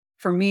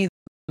for me,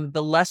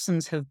 the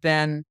lessons have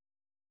been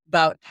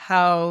about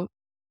how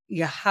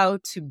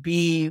to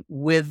be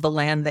with the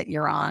land that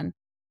you're on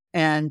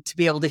and to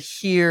be able to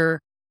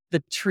hear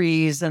the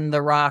trees and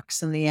the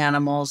rocks and the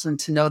animals and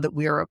to know that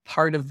we are a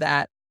part of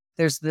that.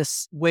 There's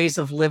this ways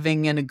of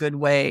living in a good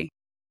way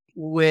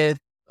with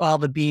all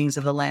the beings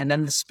of the land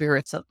and the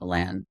spirits of the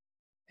land.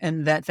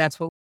 And that's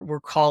what we're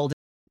called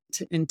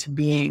into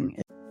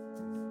being.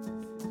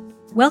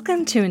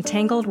 Welcome to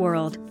Entangled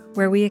World,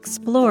 where we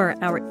explore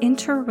our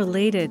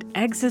interrelated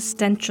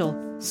existential,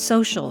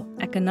 social,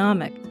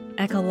 economic,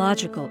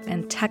 ecological,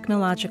 and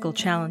technological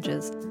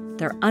challenges,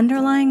 their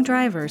underlying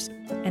drivers,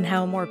 and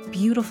how a more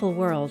beautiful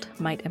world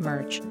might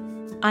emerge.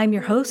 I'm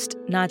your host,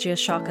 Najia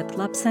Shaukat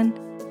Lupson.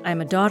 I'm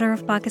a daughter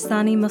of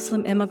Pakistani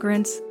Muslim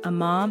immigrants, a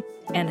mom,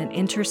 and an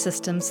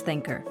intersystems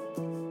thinker.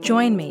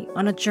 Join me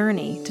on a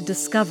journey to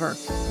discover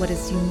what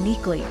is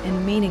uniquely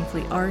and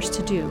meaningfully ours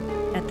to do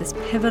at this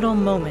pivotal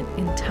moment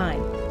in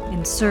time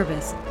in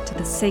service to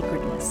the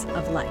sacredness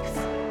of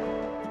life.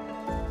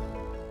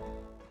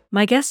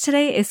 My guest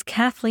today is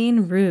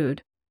Kathleen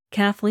Rood.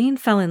 Kathleen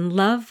fell in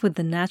love with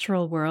the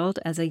natural world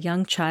as a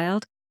young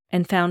child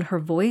and found her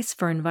voice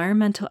for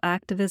environmental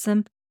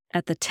activism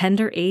at the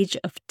tender age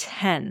of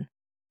 10.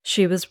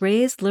 She was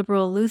raised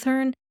liberal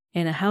Lutheran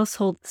in a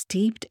household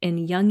steeped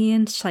in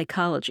Jungian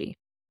psychology.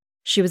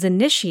 She was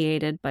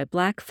initiated by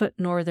Blackfoot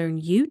Northern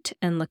Ute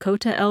and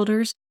Lakota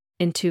elders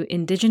into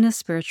indigenous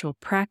spiritual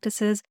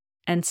practices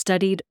and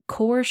studied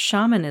core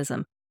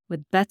shamanism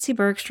with Betsy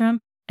Bergstrom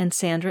and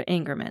Sandra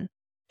Ingerman.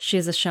 She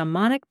is a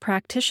shamanic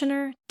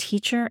practitioner,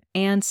 teacher,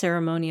 and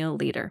ceremonial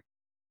leader.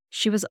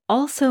 She was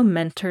also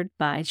mentored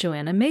by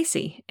Joanna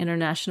Macy,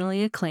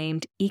 internationally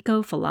acclaimed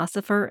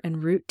eco-philosopher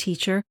and root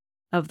teacher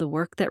of the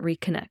Work That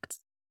Reconnects.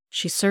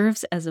 She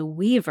serves as a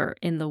weaver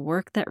in the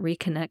Work That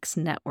Reconnects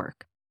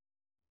network.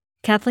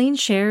 Kathleen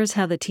shares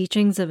how the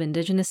teachings of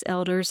Indigenous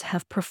elders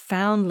have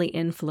profoundly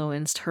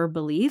influenced her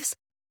beliefs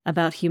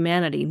about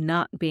humanity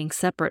not being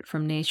separate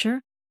from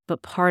nature,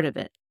 but part of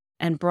it,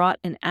 and brought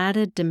an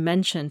added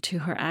dimension to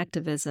her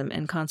activism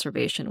and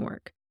conservation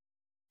work.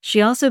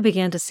 She also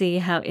began to see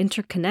how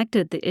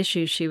interconnected the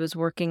issues she was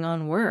working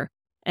on were,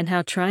 and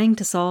how trying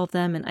to solve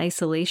them in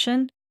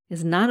isolation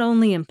is not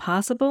only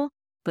impossible,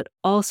 but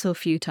also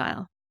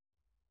futile.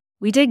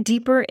 We dig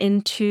deeper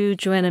into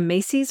Joanna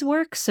Macy's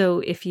work, so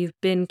if you've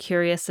been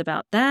curious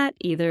about that,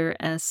 either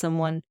as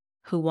someone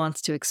who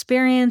wants to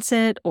experience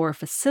it or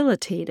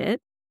facilitate it,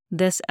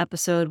 this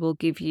episode will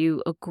give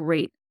you a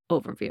great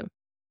overview.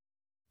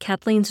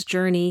 Kathleen's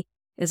journey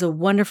is a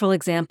wonderful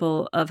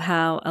example of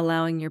how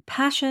allowing your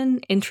passion,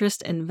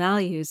 interest, and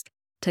values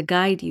to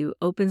guide you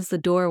opens the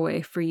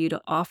doorway for you to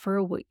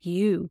offer what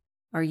you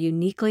are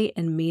uniquely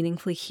and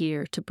meaningfully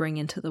here to bring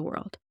into the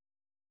world.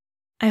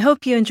 I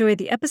hope you enjoyed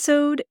the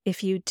episode.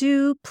 If you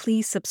do,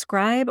 please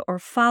subscribe or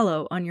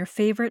follow on your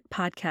favorite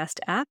podcast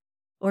app,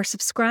 or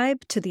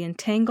subscribe to the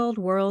Entangled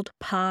World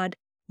Pod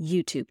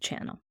YouTube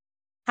channel.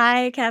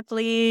 Hi,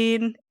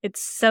 Kathleen.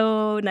 It's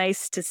so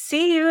nice to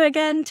see you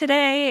again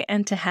today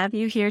and to have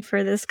you here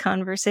for this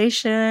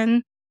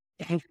conversation.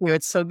 Thank you.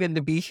 It's so good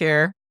to be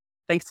here.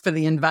 Thanks for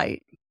the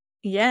invite.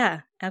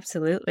 Yeah,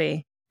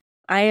 absolutely.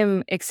 I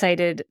am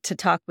excited to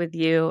talk with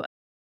you.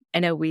 I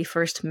know we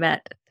first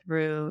met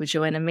through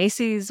Joanna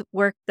Macy's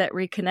Work That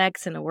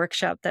Reconnects and a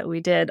workshop that we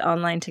did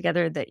online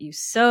together that you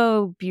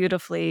so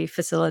beautifully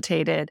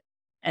facilitated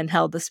and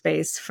held the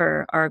space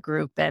for our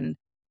group. And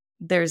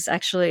there's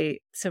actually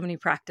so many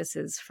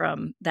practices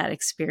from that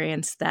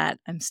experience that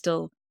I'm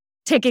still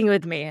taking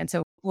with me. And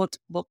so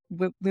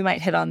we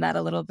might hit on that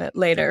a little bit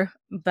later.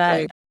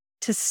 But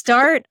to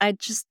start, I'd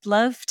just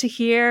love to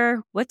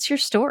hear, what's your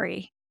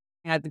story?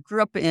 I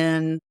grew up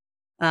in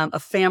a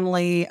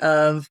family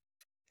of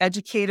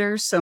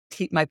educators. So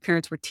my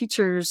parents were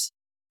teachers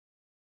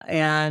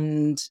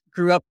and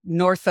grew up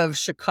north of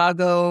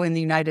Chicago in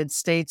the United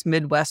States,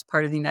 Midwest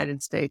part of the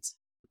United States.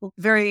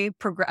 Very,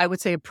 I would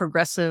say, a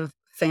progressive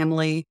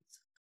family,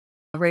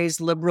 raised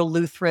liberal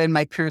Lutheran.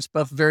 My parents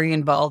both very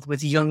involved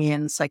with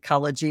Jungian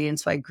psychology. And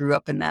so I grew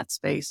up in that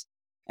space.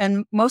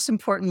 And most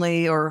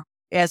importantly, or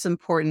as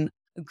important,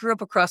 I grew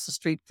up across the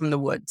street from the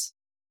woods.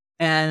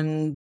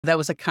 And that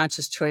was a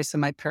conscious choice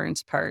on my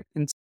parents' part.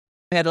 And so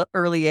at an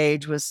early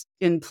age was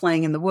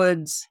playing in the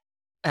woods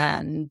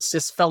and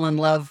just fell in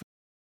love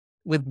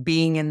with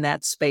being in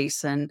that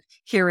space and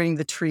hearing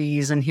the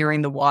trees and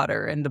hearing the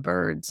water and the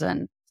birds.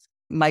 And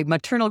my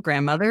maternal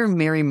grandmother,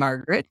 Mary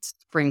Margaret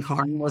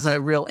Springhorn, was a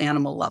real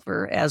animal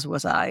lover, as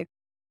was I.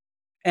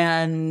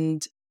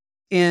 And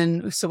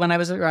so when I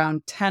was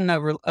around 10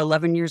 or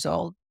 11 years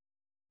old,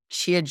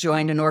 she had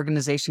joined an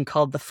organization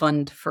called the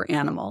Fund for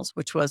Animals,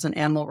 which was an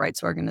animal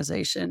rights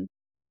organization.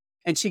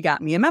 And she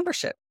got me a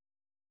membership.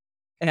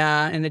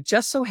 And it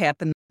just so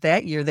happened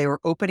that year they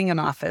were opening an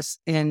office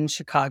in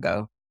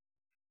Chicago.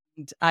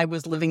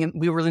 And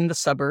we were in the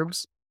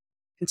suburbs.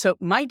 And so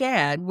my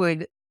dad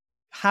would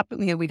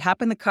we'd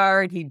hop in the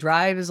car and he'd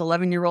drive his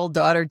 11-year-old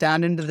daughter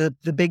down into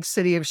the big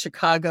city of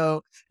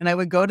Chicago. And I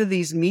would go to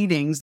these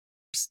meetings.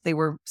 They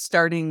were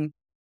starting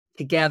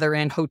to gather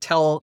in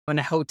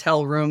a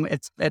hotel room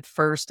at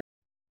first.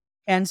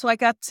 And so I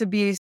got to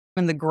be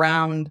in the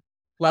ground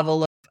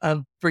level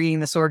of bringing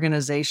this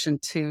organization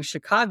to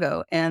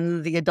Chicago,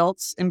 and the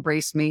adults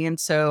embraced me. And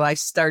so I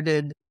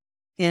started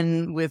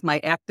in with my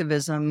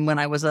activism when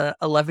I was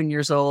 11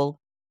 years old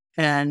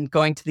and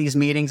going to these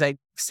meetings. I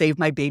saved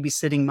my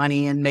babysitting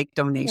money and make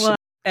donations. Wow.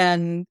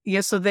 And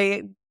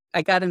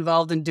I got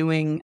involved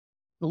in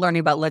learning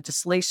about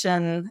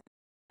legislation,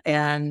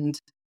 and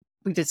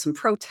we did some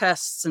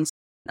protests.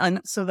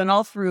 And so then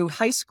all through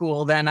high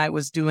school, then I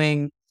was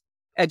doing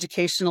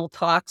educational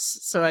talks.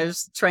 So I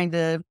was trying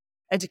to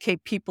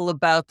educate people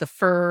about the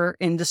fur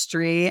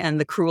industry and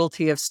the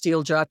cruelty of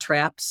steel jaw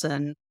traps,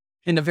 and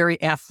in a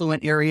very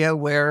affluent area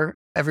where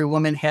every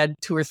woman had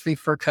 2 or 3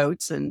 fur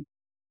coats. And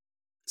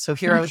so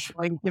here I was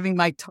giving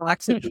my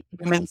talks at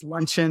women's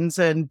luncheons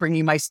and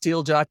bringing my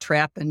steel jaw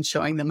trap and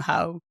showing them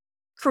how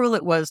cruel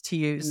it was to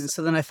use. And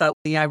so then I thought,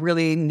 I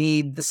really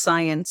need the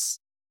science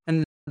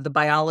and the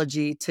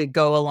biology to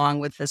go along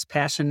with this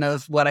passion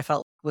of what I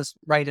felt was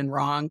right and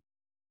wrong.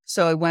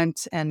 So I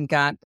went and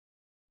got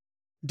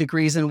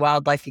degrees in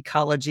wildlife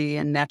ecology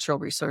and natural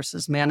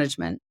resources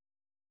management.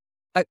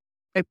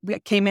 I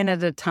came in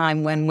at a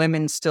time when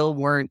women still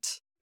weren't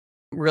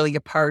really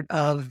a part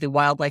of the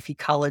wildlife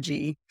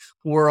ecology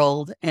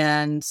world,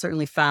 and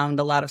certainly found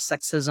a lot of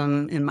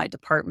sexism in my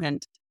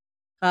department.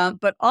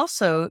 But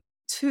also,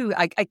 too,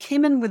 I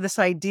came in with this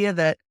idea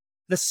that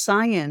the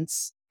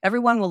science,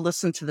 everyone will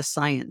listen to the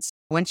science.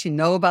 Once you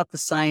know about the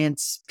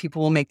science,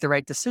 people will make the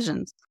right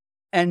decisions.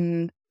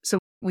 And so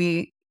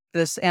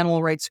this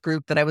animal rights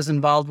group that I was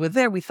involved with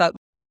there, we thought,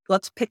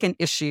 let's pick an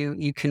issue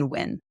you can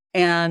win.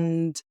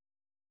 And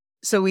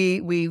so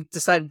we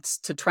decided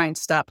to try and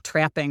stop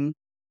trapping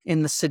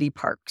in the city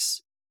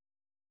parks.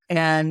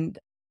 And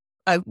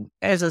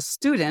as a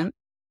student,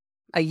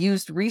 I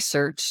used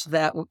research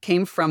that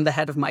came from the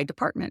head of my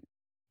department.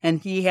 And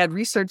he had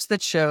research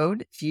that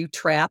showed if you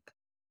trap,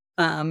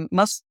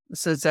 it's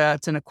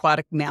an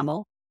aquatic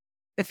mammal.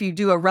 If you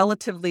do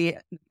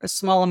a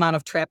small amount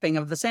of trapping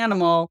of this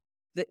animal,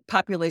 the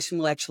population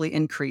will actually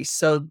increase.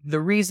 So the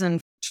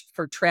reason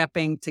for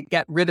trapping to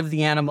get rid of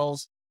the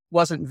animals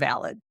wasn't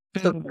valid.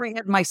 So I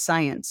had my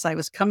science. I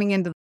was coming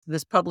into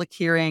this public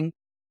hearing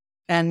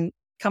and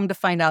come to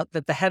find out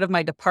that the head of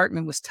my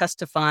department was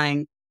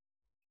testifying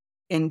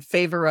in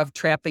favor of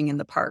trapping in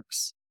the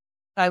parks.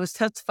 I was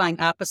testifying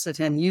opposite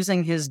him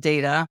using his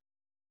data,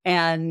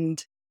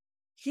 and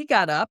he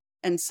got up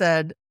and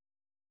said,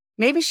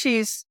 maybe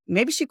she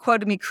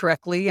quoted me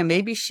correctly and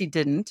maybe she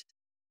didn't.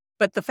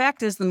 But the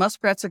fact is the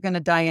muskrats are going to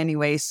die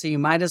anyway, so you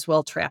might as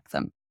well trap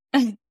them.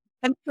 And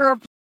for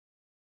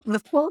the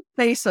full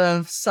face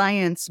of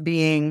science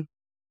being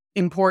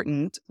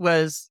important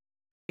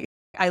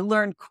I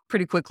learned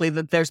pretty quickly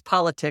that there's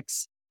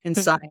politics in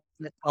science,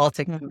 and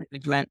politics in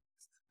management.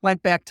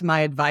 Went back to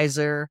my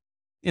advisor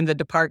in the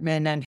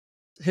department, and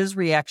his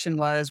reaction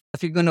was,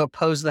 if you're going to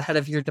oppose the head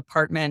of your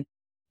department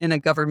in a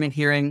government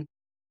hearing,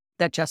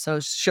 that just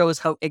shows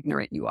how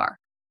ignorant you are.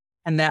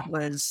 And that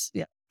was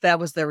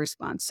their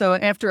response. So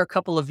after a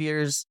couple of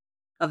years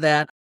of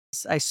that,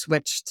 I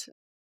switched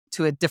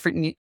to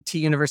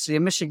University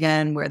of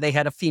Michigan, where they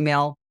had a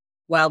female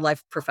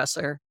wildlife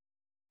professor,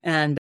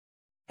 and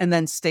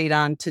then stayed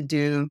on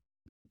to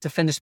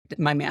finish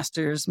my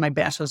master's, my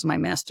bachelor's, my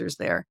master's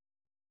there.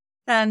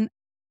 And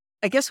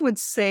I guess I would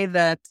say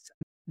that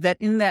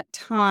in that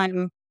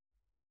time,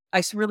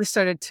 I really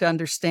started to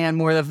understand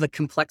more of the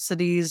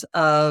complexities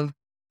of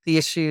the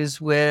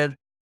issues with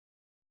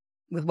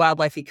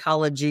wildlife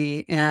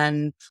ecology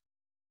and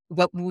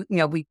what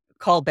we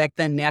called back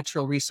then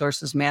natural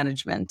resources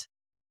management,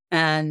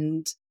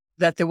 and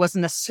that there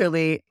wasn't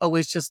necessarily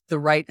always just the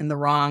right and the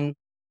wrong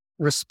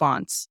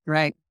response,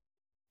 right?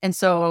 And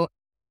so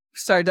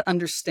started to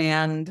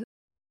understand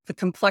the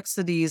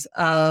complexities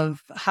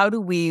of how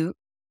do we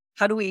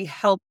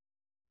help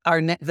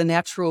the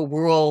natural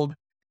world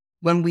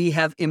when we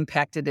have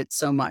impacted it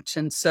so much.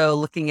 And so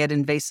looking at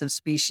invasive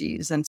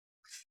species, and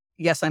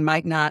yes, I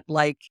might not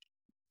like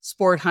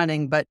sport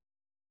hunting, but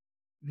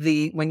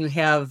when you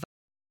have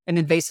an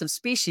invasive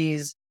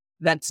species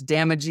that's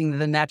damaging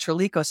the natural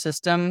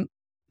ecosystem,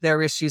 there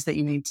are issues that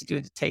you need to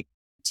do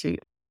to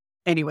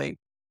anyway.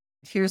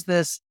 Here's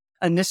this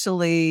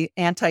initially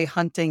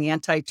anti-hunting,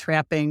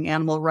 anti-trapping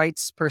animal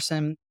rights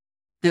person,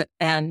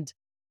 and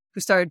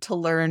who started to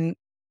learn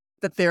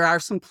that there are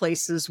some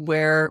places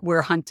where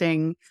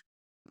hunting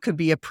could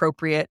be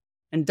appropriate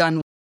and done.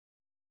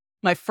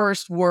 My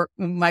first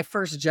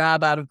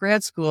job out of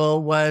grad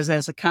school was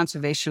as a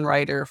conservation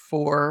writer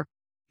for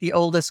the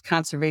oldest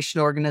conservation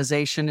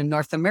organization in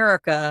North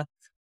America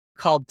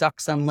called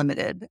Ducks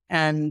Unlimited.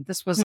 And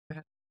this was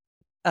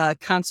a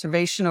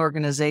conservation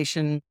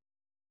organization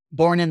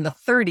born in the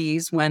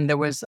 30s when there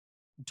was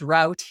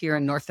drought here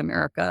in North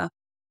America.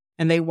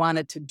 And they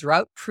wanted to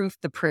drought-proof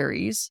the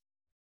prairies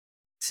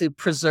to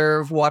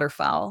preserve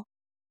waterfowl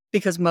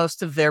because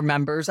most of their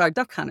members are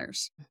duck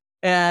hunters.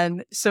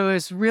 And so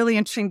it's really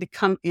interesting to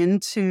come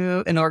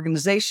into an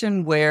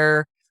organization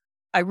where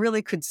I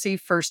really could see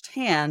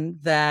firsthand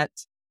that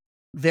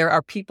there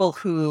are people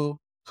who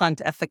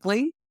hunt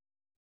ethically,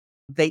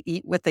 they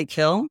eat what they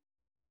kill,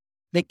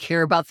 they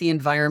care about the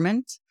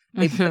environment,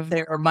 they put Mhm.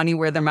 their money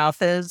where their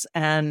mouth is.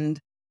 And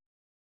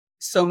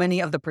so many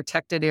of the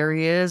protected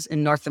areas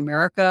in North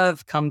America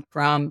have come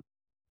from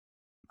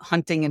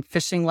hunting and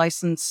fishing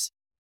license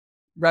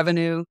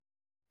revenue.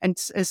 And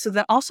so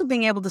that also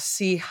being able to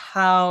see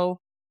how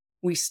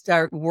we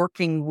start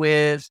working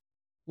with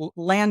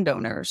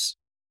landowners.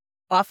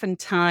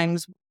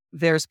 Oftentimes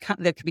there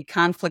could be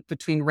conflict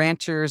between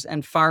ranchers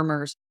and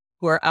farmers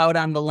who are out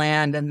on the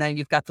land, and then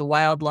you've got the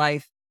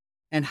wildlife,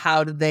 and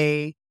how do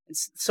they,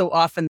 so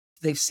often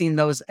they've seen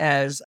those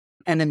as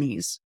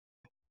enemies.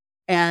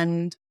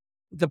 And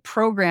the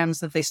programs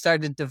that they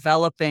started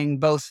developing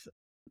both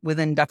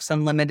within Ducks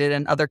Unlimited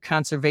and other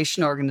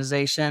conservation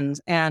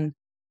organizations and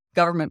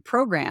government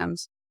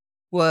programs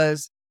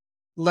was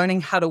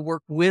learning how to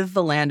work with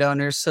the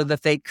landowners so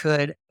that they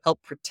could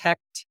help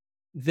protect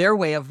their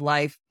way of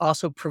life,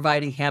 also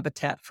providing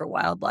habitat for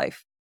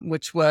wildlife,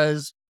 which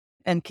was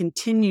and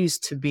continues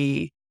to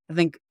be, I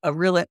think, a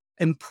really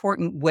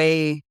important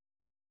way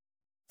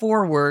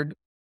forward,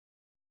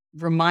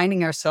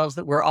 reminding ourselves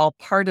that we're all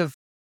part of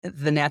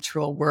the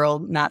natural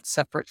world, not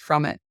separate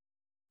from it.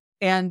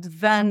 And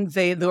then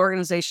the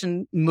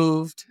organization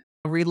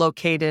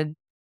relocated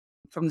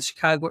from the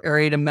Chicago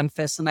area to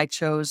Memphis, and I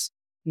chose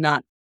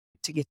not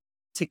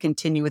to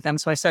continue with them.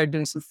 So I started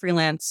doing some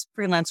freelance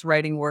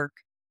writing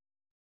work.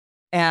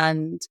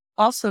 And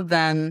also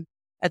then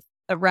at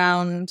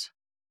around,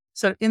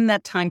 so in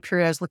that time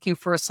period, I was looking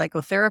for a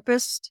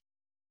psychotherapist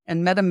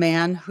and met a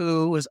man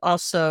who was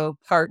also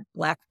part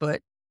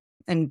Blackfoot,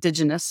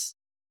 indigenous.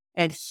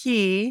 And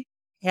he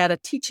had a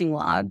teaching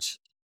lodge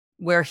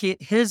where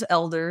his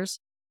elders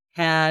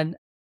had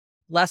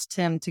blessed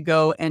him to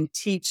go and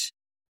teach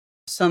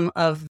some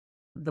of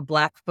the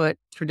Blackfoot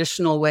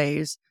traditional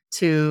ways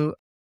to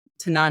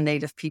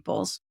non-native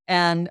peoples.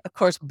 And of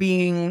course,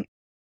 being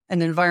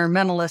an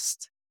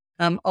environmentalist,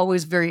 I'm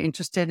always very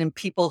interested in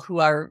people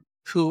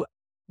who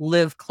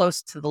live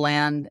close to the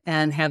land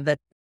and have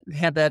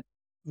that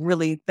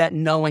really that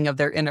knowing of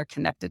their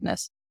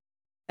interconnectedness.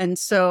 And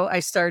so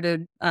I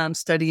started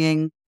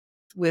studying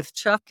with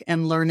Chuck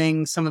and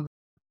learning some of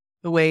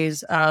the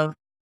ways of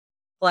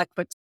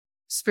Blackfoot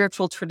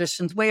spiritual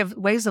traditions,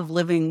 ways of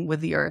living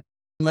with the earth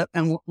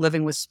and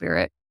living with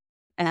spirit.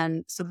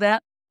 And so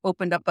that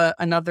opened up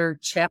another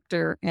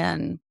chapter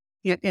in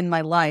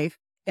my life,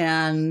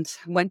 and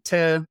went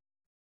to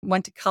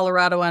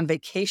Colorado on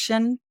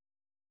vacation,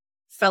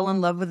 fell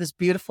in love with this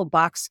beautiful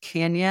box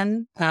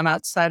canyon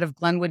outside of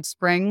Glenwood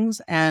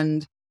Springs,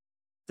 and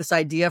this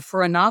idea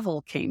for a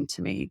novel came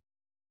to me.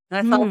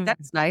 And I thought,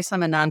 that's nice.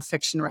 I'm a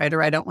nonfiction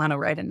writer. I don't want to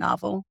write a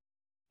novel.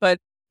 But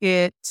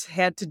it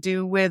had to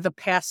do with a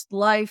past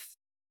life,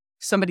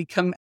 somebody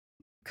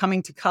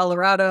coming to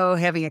Colorado,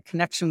 having a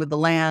connection with the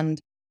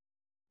land,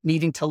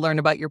 needing to learn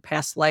about your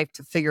past life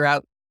to figure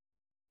out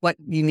what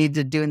you need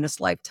to do in this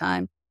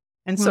lifetime.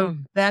 And so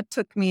that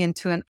took me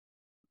into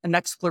an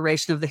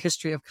exploration of the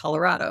history of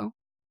Colorado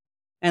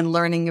and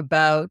learning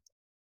about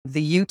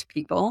the Ute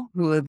people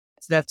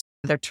that's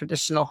their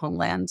traditional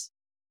homelands.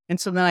 And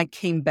so then I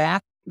came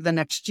back the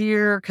next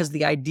year because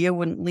the idea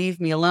wouldn't leave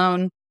me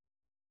alone.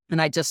 And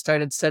I just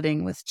started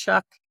studying with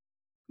Chuck,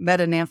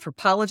 met an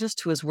anthropologist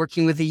who was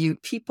working with the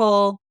Ute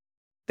people.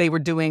 They were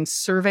doing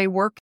survey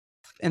work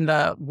in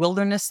the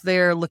wilderness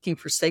there, looking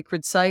for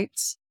sacred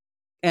sites.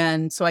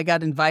 And so I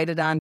got invited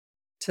on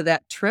to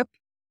that trip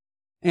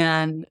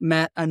and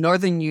met a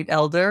Northern Ute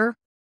elder,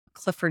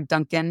 Clifford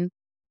Duncan.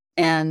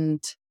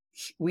 And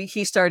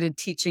he started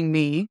teaching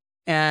me.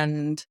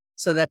 And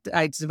so that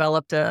I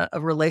developed a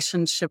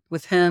relationship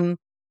with him,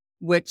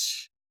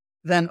 which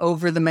then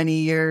over the many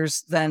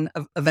years, then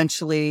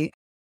eventually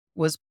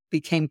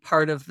became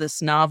part of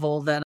this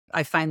novel that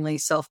I finally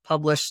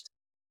self-published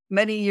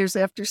many years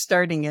after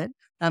starting it,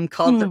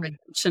 called The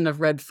Redemption of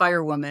Red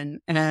Firewoman.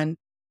 And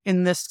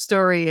in this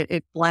story,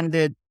 it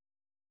blended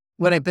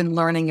what I've been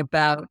learning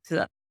about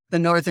the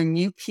Northern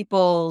Ute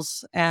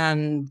peoples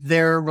and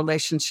their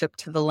relationship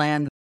to the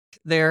land,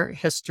 their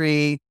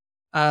history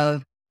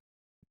of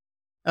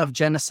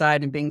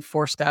genocide and being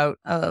forced out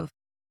of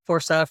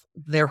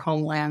their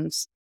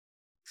homelands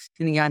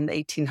in the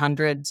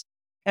 1800s,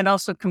 and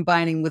also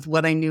combining with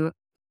what I knew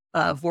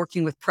of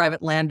working with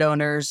private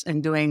landowners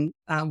and doing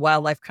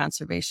wildlife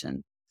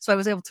conservation. So I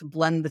was able to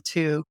blend the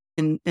two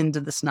into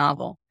this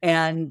novel.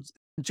 And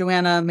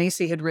Joanna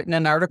Macy had written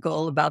an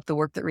article about the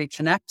work that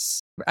reconnects.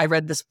 I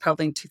read this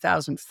probably in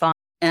 2005.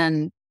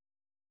 And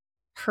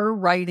her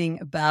writing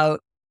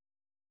about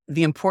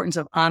the importance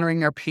of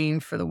honoring our pain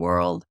for the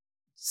world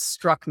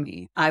struck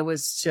me. I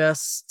was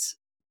just,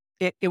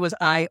 it was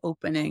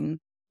eye-opening,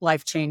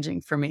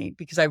 life-changing for me,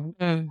 because I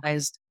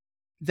realized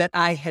that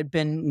I had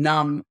been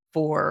numb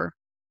for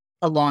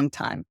a long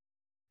time,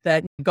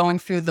 that going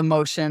through the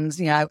motions,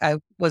 I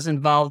was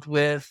involved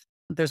with,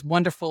 there's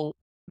wonderful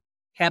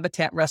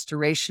habitat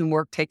restoration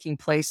work taking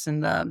place in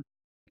the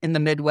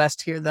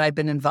Midwest here that I've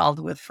been involved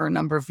with for a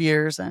number of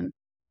years. And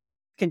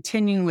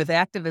continuing with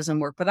activism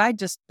work. But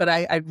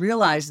I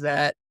realized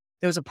that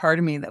there was a part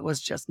of me that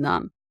was just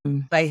numb.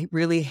 I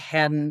really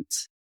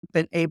hadn't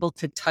been able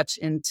to touch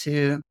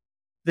into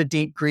the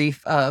deep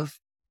grief of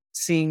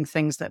seeing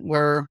things that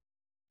were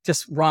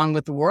just wrong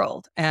with the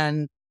world,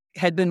 and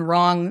had been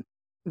wrong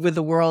with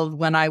the world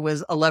when I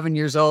was 11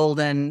 years old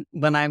and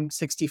when I'm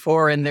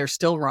 64, and they're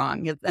still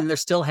wrong and they're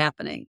still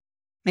happening.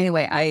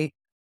 Anyway, I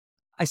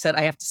said,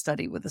 I have to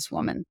study with this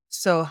woman.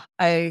 So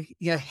I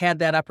had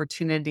that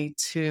opportunity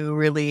to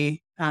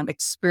really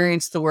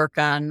experience the work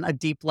on a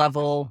deep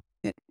level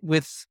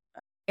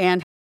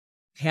and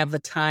have the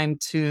time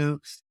to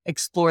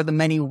explore the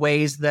many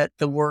ways that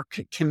the work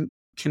can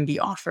be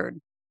offered.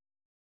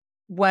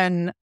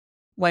 When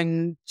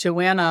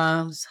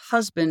Joanna's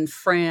husband,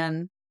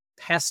 Fran,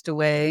 passed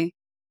away,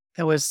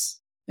 that was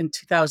in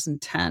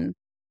 2010,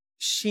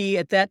 she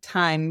at that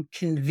time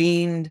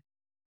convened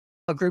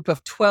a group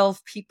of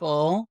 12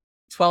 people,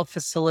 12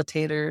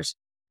 facilitators,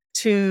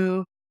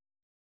 to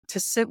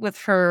sit with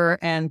her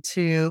and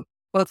to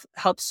both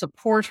help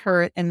support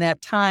her in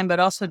that time, but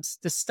also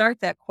to start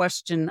that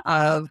question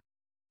of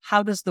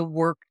how does the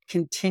work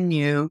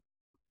continue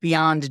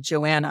beyond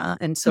Joanna?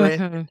 And so at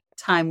the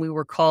time we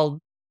were called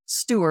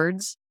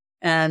stewards,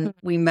 and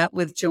we met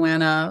with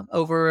Joanna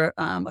over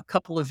a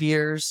couple of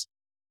years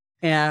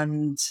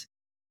and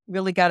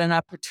really got an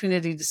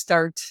opportunity to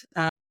start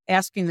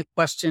asking the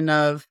question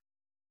of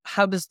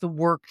how does the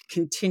work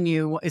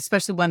continue,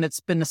 especially when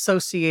it's been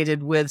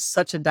associated with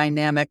such a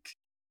dynamic,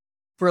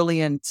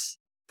 brilliant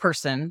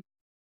person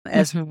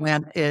as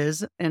Joanna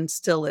is and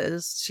still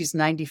is. She's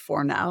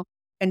 94 now.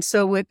 And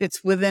so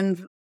it's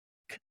within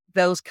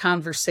those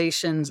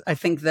conversations, I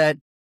think that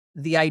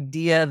the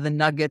idea, the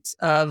nuggets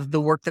of the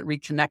Work That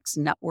Reconnects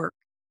network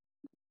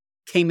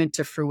came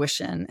into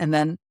fruition.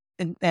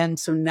 And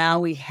so now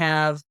we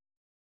have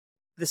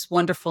this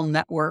wonderful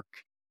network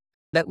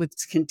that was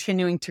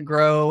continuing to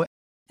grow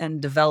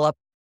and develop,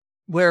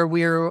 where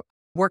we're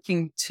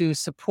working to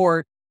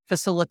support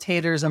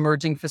facilitators,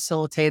 emerging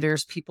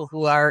facilitators, people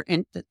who are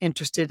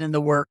interested in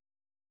the work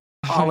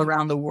all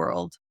around the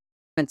world.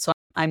 And so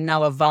I'm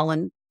now a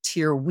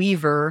volunteer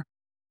weaver,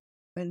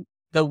 and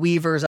the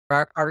weavers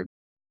are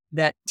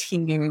that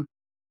team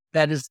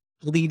that is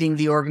leading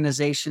the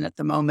organization at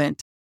the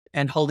moment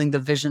and holding the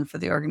vision for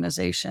the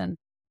organization.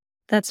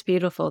 That's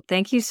beautiful.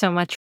 Thank you so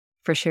much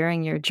for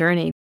sharing your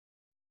journey.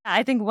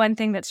 I think one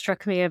thing that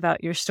struck me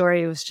about your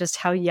story was just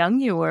how young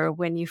you were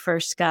when you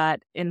first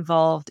got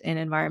involved in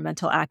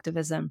environmental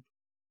activism.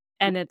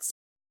 And it's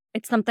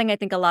something I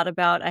think a lot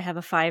about. I have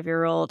a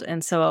 5-year-old,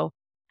 and so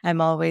I'm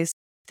always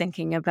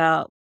thinking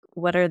about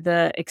what are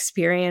the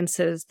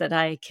experiences that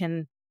I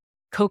can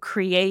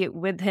co-create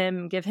with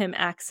him, give him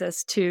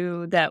access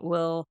to, that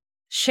will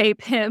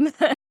shape him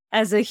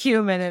as a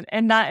human,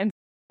 and not in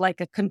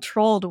like a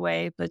controlled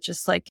way, but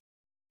just like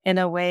in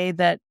a way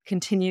that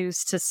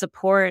continues to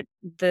support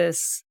the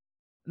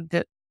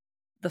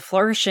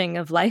flourishing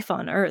of life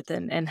on Earth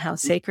and how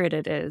sacred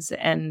it is.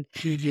 And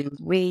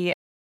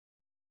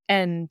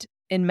and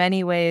in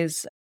many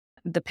ways,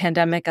 the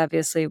pandemic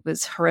obviously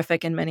was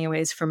horrific in many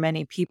ways for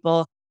many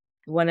people.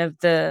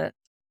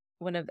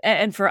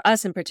 And for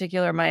us in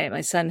particular,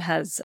 my son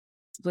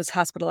was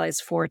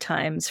hospitalized 4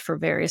 times for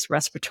various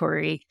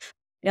respiratory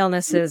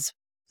illnesses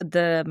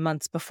the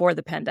months before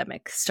the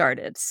pandemic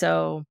started.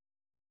 So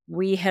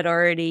we had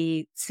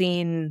already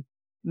seen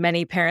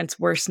many parents'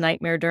 worst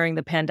nightmare during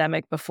the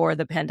pandemic before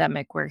the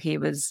pandemic, where he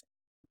was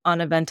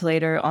on a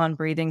ventilator, on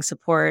breathing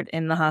support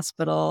in the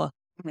hospital.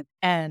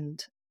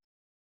 And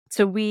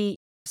so we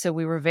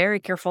were very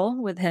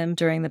careful with him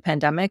during the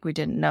pandemic. We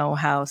didn't know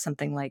how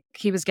something like,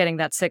 he was getting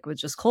that sick with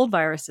just cold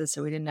viruses,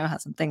 so we didn't know how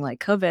something like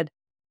COVID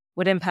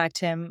would impact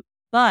him.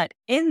 But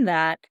in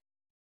that,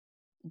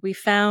 we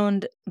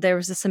found there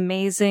was this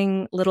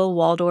amazing little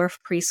Waldorf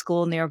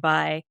preschool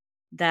nearby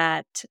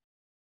that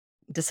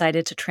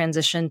decided to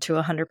transition to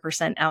a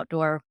 100%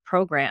 outdoor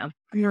program.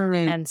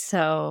 And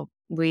so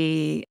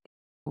when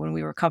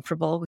we were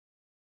comfortable,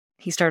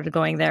 he started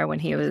going there when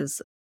he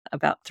was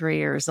about 3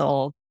 years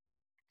old.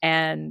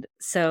 And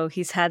so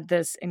he's had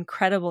this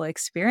incredible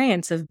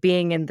experience of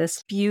being in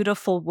this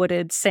beautiful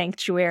wooded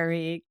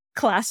sanctuary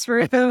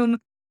classroom,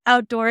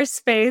 outdoor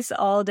space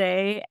all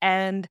day.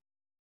 And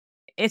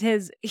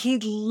he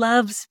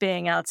loves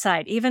being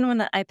outside. Even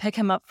when I pick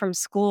him up from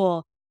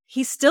school,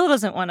 he still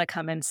doesn't want to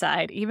come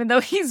inside, even though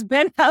he's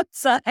been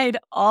outside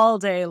all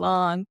day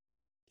long.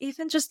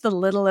 Even just the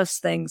littlest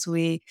things.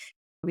 We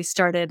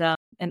started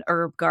an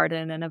herb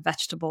garden and a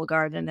vegetable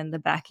garden in the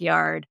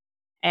backyard,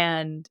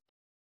 and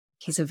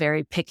he's a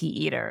very picky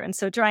eater. And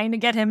so trying to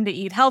get him to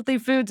eat healthy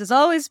foods has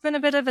always been a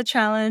bit of a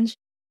challenge.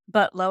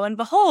 But lo and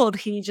behold,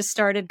 he just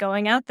started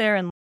going out there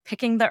and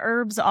picking the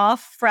herbs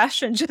off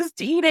fresh and just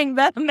eating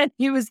them. And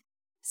he was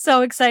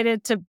so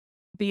excited to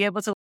be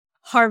able to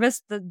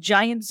harvest the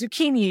giant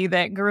zucchini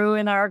that grew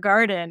in our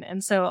garden.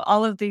 And so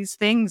all of these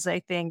things, I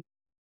think,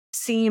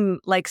 seem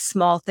like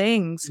small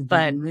things,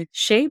 but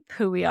shape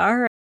who we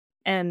are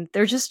And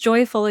they're just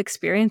joyful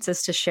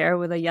experiences to share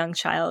with a young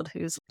child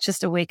who's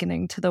just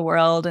awakening to the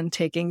world and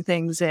taking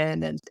things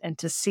in, and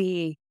to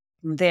see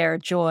their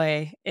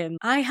joy in,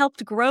 I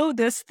helped grow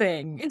this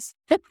thing.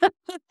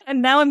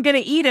 And now I'm going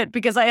to eat it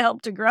because I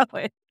helped to grow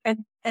it.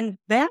 And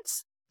that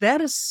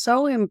is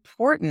so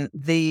important.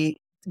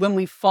 When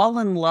we fall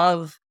in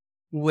love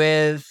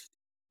with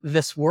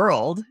this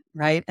world,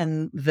 right?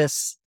 And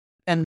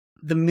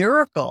the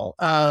miracle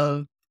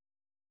of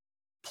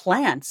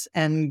plants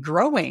and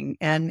growing,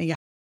 and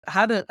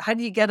how do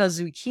you get a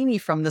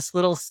zucchini from this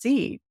little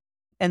seed?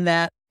 And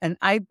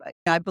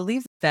I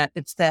believe that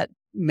it's that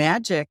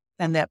magic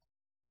and that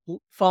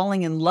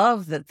falling in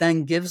love that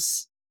then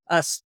gives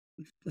us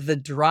the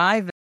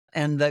drive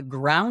and the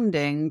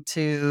grounding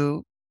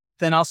to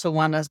then also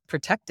want to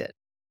protect it.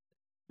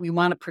 We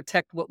want to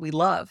protect what we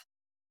love.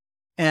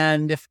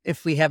 And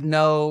if we have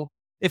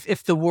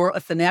if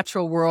the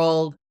natural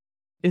world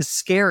is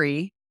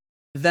scary,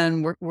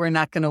 then we're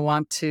not going to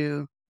want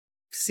to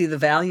see the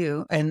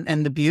value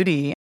and the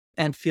beauty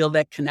and feel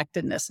that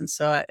connectedness. And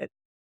so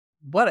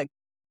what a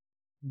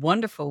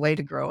wonderful way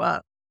to grow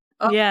up.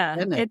 Oh, Yeah.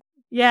 isn't it?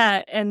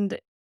 Yeah. And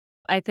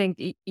I think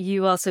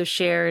you also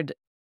shared,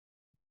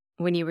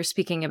 when you were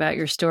speaking about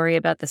your story,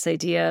 about this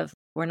idea of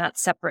we're not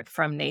separate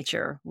from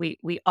nature. We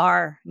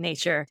are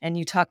nature. And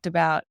you talked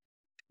about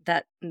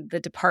that the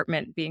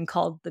department being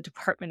called the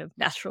Department of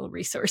Natural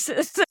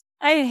Resources.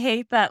 I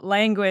hate that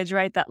language,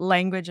 right? That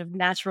language of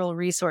natural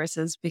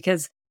resources,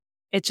 because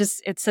it's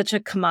such a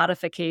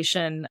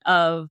commodification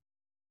of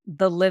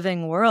the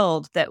living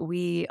world that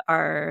we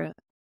are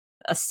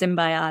a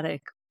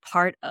symbiotic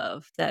part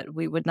of, that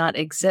we would not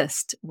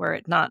exist were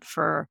it not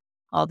for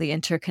all the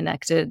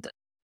interconnected,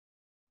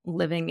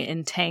 living,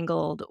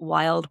 entangled,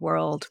 wild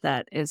world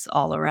that is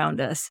all around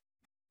us.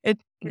 Yeah.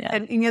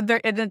 And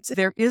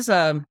there is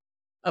a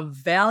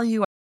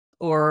value,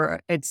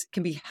 or it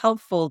can be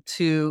helpful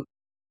to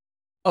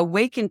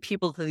awaken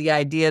people to the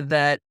idea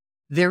that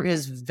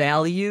there's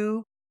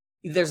value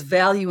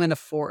in a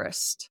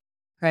forest,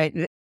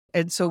 right?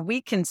 And so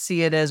we can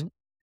see it as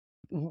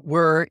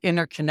we're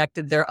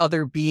interconnected. There are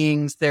other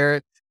beings.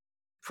 They're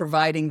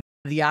providing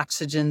the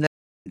oxygen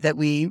that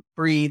we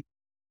breathe.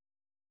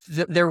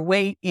 Their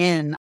way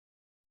in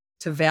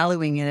to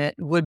valuing it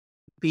would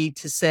be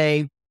to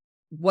say,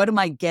 what am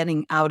I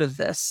getting out of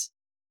this?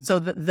 So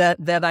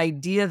that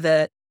idea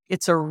that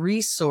it's a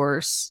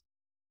resource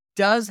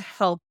does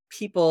help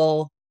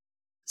people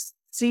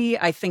see,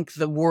 I think,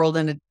 the world,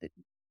 and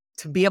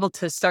to be able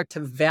to start to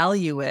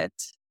value it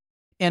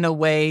in a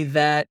way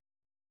that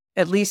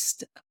at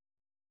least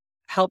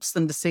helps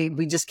them to say,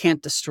 we just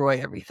can't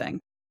destroy everything.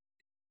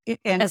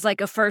 And As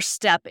like a first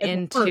step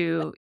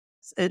into,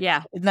 and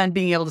then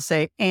being able to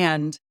say,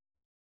 and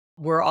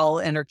we're all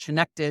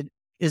interconnected,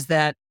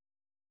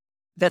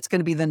 that's going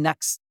to be the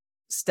next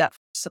step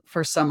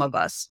for some of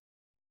us.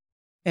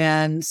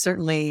 And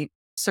certainly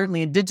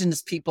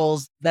indigenous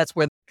peoples, that's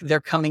where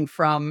they're coming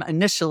from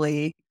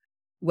initially.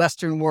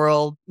 Western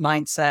world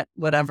mindset,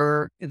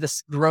 whatever,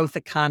 this growth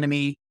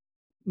economy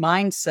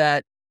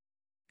mindset,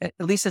 at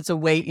least it's a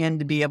way in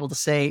to be able to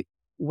say,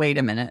 wait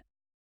a minute,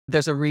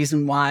 there's a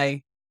reason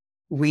why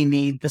we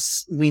need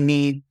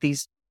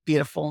these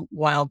beautiful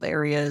wild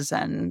areas,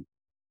 and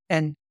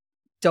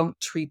don't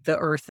treat the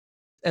earth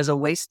as a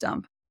waste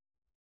dump.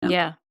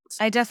 Yeah,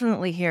 I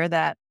definitely hear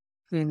that.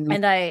 Mm-hmm.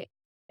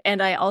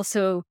 And I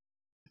also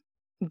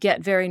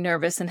get very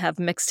nervous and have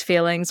mixed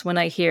feelings when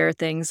I hear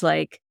things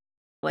like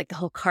the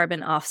whole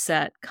carbon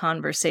offset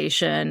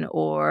conversation,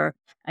 or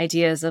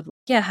ideas of,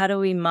 how do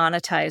we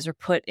monetize or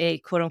put a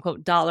quote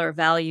unquote dollar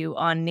value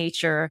on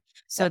nature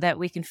so that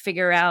we can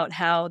figure out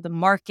how the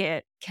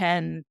market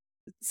can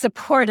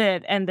support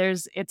it. And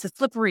it's a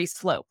slippery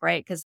slope,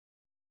 right? Because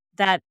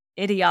that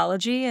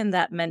ideology and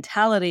that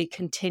mentality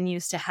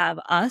continues to have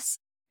us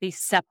be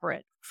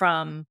separate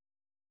from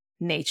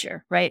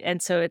nature, right? And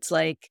so it's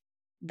like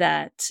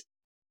that.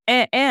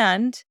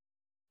 And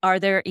are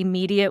there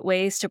immediate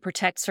ways to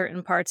protect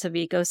certain parts of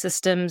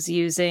ecosystems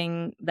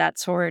using that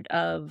sort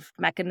of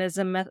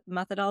mechanism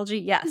methodology?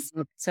 Yes.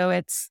 So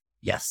it's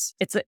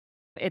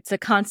a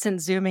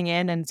constant zooming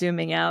in and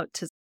zooming out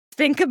to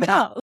think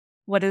about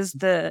what is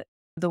the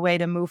way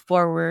to move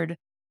forward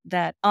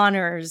that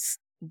honors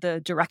the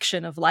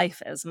direction of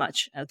life as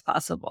much as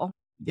possible.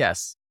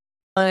 Yes.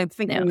 I'm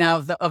thinking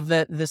now of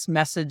this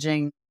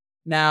messaging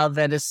now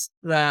that is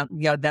that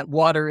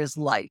water is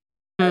life.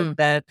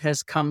 That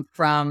has come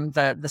from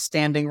the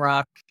Standing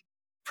Rock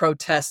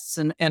protests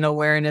and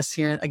awareness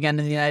here again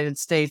in the United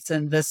States.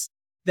 And that's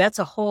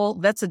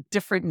a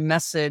different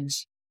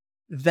message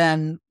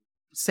than,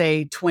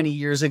 say, 20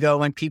 years ago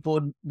when people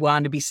would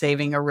want to be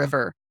saving a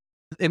river.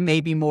 It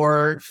may be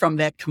more from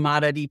that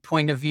commodity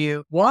point of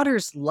view.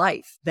 Water's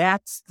life.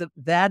 That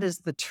is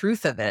the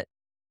truth of it.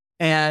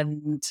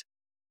 And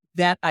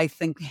that, I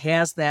think,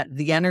 has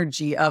the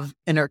energy of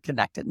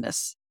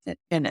interconnectedness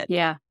in it.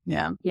 Yeah.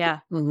 Yeah. Yeah.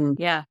 Mm-hmm.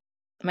 Yeah.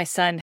 My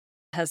son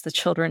has the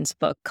children's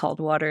book called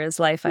Water is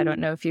Life. I don't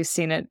know if you've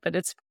seen it, but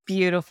it's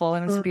beautiful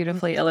and it's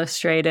beautifully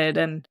illustrated.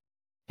 And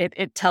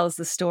it tells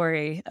the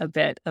story a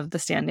bit of the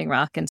Standing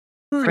Rock and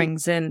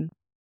brings in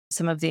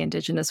some of the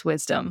indigenous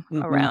wisdom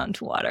around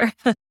water.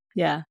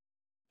 Yeah.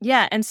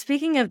 Yeah. And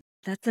speaking of,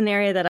 that's an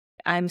area that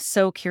I'm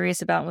so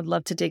curious about and would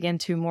love to dig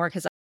into more,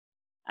 because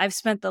I've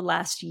spent the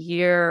last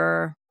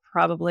year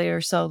probably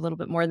or so, a little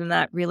bit more than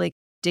that, really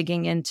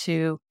digging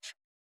into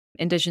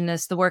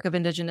the work of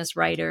indigenous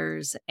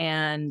writers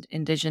and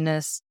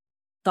indigenous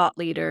thought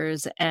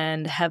leaders,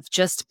 and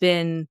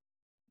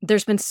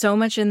there's been so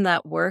much in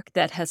that work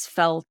that has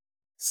felt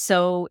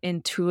so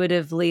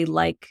intuitively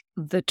like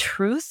the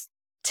truth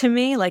to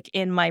me, like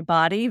in my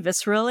body,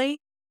 viscerally.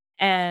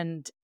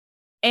 And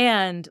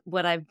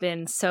what I've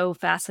been so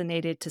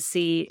fascinated to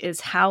see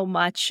is how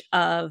much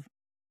of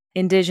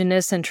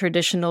indigenous and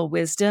traditional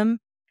wisdom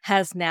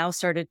has now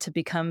started to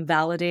become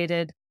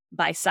validated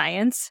by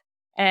science.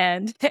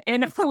 And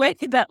in a way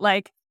that,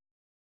 like,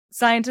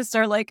 scientists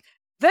are like,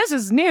 this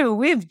is new.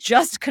 We've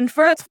just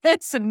confirmed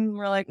this. And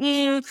we're like,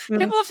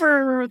 people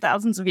for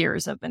thousands of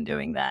years have been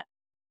doing that.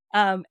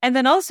 And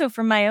then also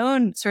for my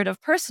own sort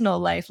of personal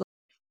life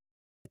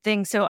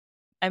thing. So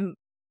I'm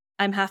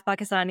half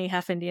Pakistani,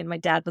 half Indian. My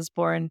dad was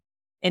born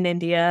in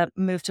India,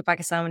 moved to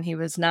Pakistan when he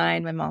was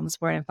 9. My mom was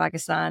born in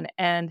Pakistan.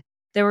 And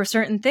there were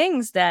certain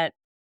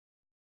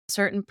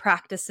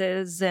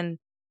practices and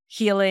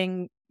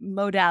healing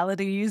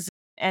modalities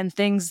and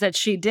things that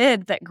she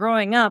did that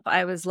growing up,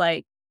 I was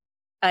like,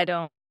 I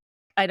don't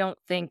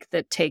think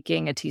that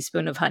taking a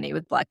teaspoon of honey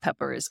with black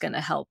pepper is going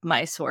to help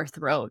my sore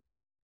throat.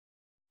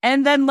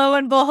 And then lo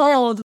and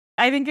behold,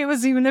 I think it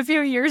was even a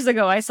few years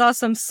ago, I saw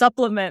some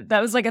supplement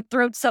that was like a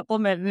throat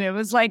supplement, and it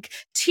was like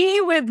tea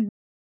with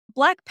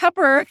black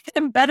pepper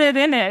embedded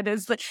in it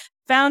is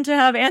found to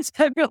have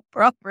antiviral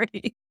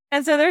property.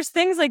 And so there's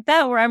things like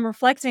that where I'm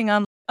reflecting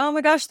on, oh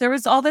my gosh, there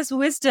was all this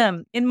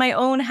wisdom in my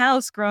own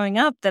house growing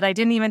up that I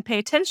didn't even pay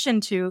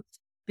attention to,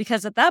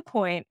 because at that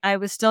point I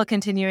was still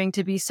continuing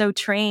to be so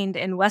trained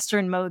in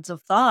Western modes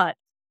of thought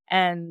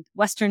and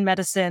Western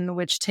medicine,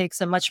 which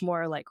takes a much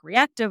more like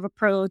reactive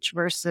approach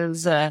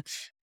versus a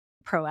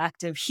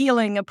proactive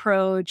healing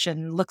approach,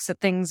 and looks at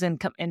things in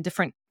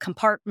different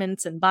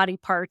compartments and body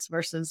parts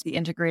versus the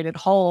integrated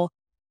whole.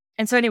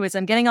 And so anyways,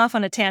 I'm getting off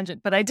on a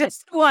tangent, but I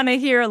just want to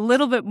hear a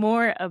little bit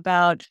more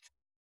about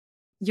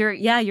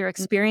your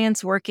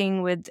experience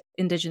working with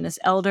indigenous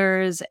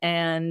elders,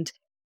 and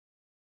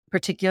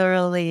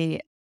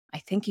particularly, I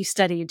think you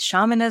studied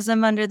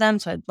shamanism under them.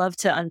 So I'd love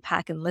to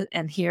unpack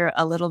and hear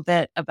a little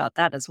bit about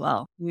that as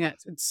well.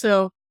 Yes.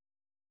 So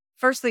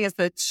firstly is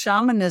that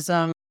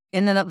shamanism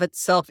in and of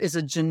itself is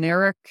a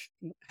generic,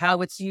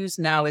 how it's used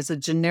now is a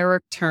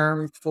generic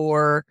term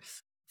for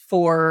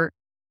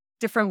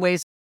different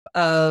ways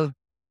of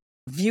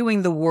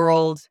viewing the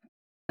world,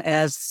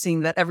 as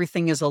seeing that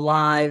everything is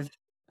alive,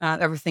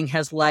 everything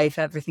has life,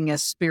 everything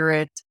has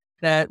spirit,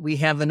 that we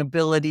have an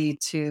ability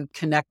to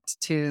connect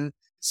to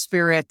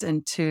spirit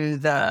and to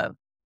the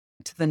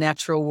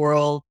natural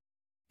world.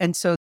 And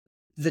so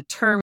the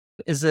term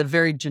is a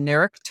very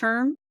generic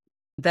term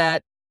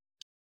that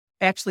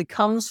actually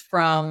comes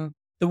from,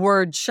 the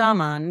word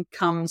shaman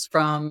comes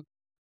from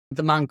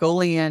the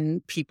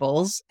Mongolian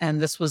peoples, and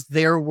this was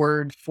their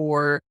word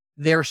for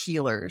their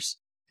healers.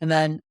 And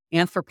then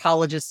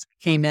anthropologists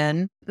came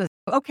in.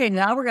 Okay,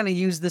 now we're going to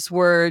use this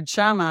word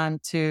shaman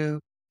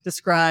to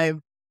describe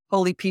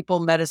holy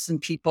people, medicine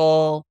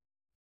people,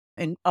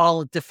 and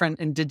all different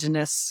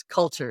indigenous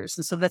cultures.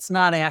 And so that's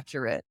not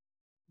accurate.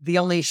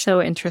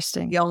 So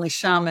interesting. The only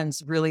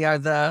shamans really are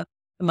the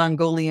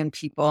Mongolian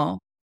people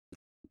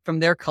from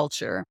their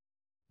culture.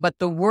 But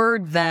the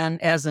word then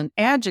as an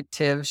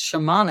adjective,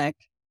 shamanic,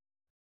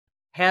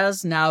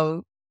 has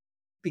now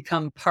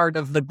become part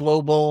of the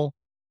global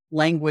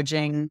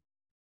languaging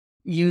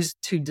used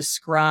to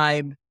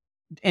describe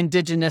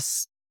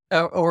indigenous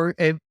or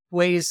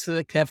ways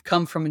that have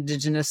come from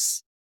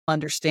indigenous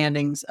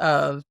understandings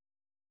of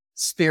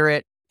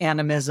spirit,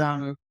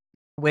 animism,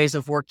 ways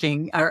of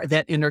working, or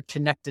that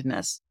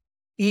interconnectedness.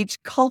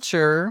 Each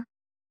culture,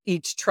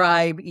 each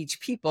tribe, each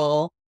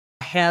people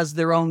has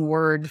their own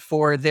word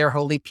for their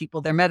holy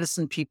people, their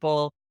medicine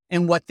people,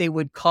 and what they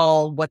would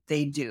call what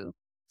they do.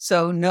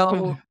 So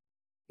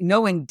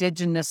no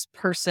indigenous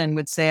person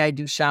would say, I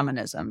do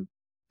shamanism.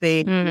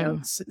 They,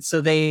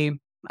 so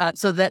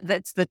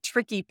that's the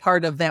tricky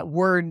part of that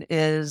word,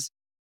 is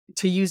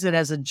to use it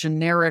as a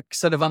generic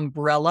sort of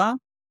umbrella.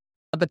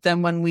 But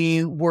then when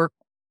we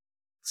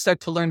start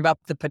to learn about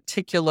a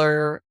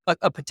particular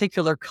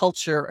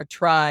culture, a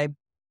tribe,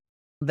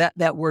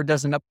 that word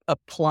doesn't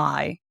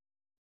apply.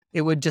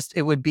 It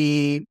would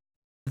be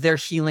their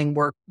healing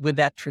work with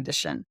that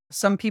tradition.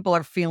 Some people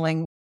are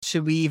feeling,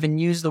 should we even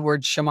use the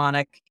word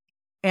shamanic?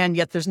 And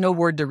yet there's no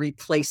word to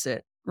replace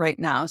it right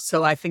now.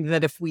 So I think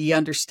that if we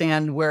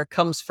understand where it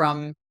comes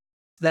from,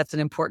 that's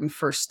an important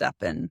first step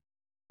in.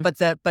 But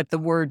the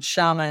word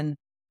shaman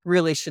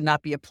really should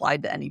not be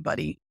applied to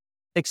anybody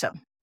except.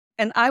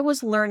 And I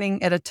was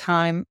learning at a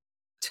time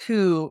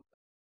too,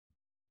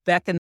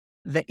 back in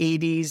the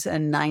 80s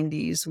and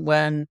 90s,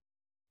 when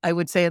I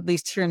would say, at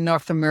least here in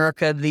North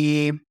America,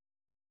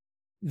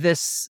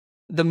 this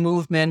the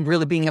movement,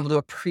 really being able to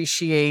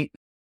appreciate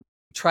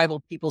tribal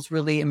peoples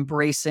really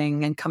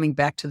embracing and coming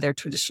back to their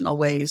traditional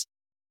ways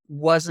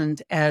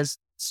wasn't as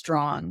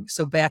strong.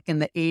 So back in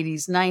the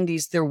 80s,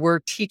 90s, there were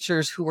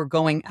teachers who were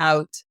going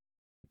out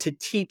to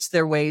teach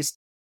their ways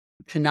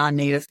to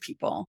non-native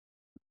people,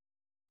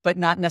 but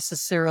not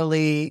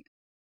necessarily.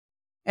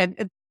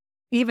 And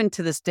even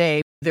to this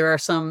day, there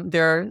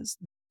are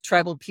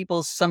tribal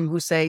peoples, some who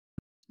say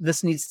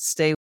this needs to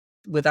stay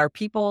with our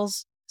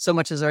peoples. So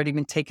much has already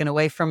been taken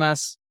away from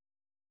us.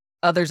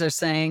 Others are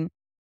saying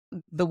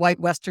the white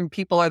Western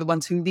people are the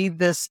ones who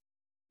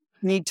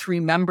need to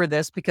remember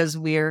this because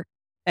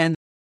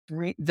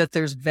that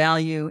there's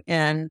value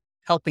in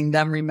helping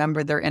them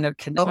remember their inner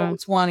connection.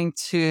 It's wanting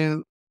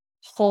to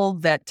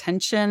hold that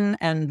tension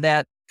and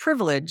that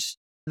privilege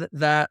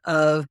that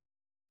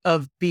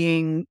of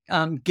being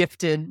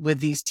gifted with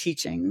these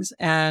teachings.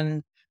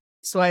 And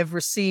so I've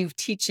received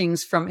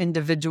teachings from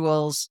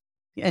individual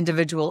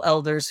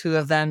elders who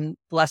have then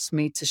blessed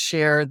me to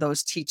share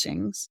those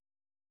teachings,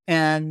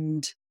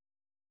 and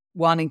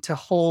wanting to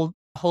hold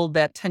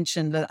that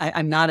tension that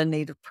I'm not a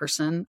Native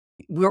person.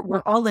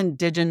 We're all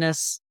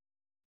indigenous.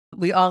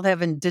 We all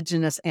have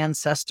indigenous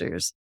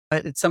ancestors,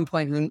 but at some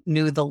point who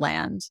knew the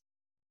land.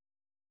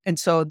 And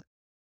so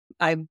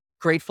I'm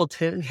grateful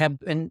to have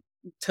been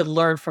to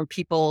learn from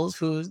people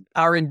who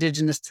are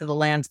indigenous to the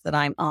lands that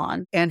I'm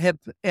on, and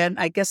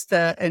I guess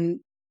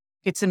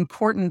it's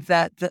important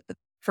that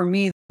for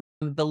me,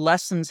 the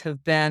lessons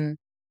have been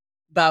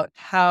about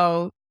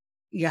how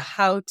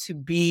to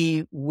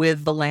be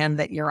with the land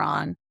that you're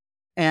on,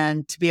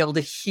 and to be able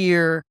to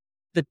hear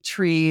the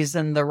trees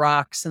and the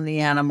rocks and the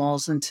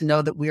animals, and to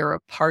know that we are a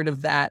part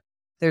of that.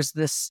 There's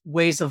this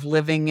ways of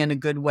living in a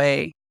good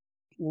way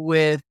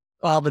with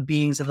all the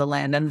beings of the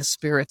land and the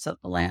spirits of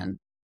the land.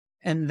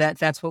 And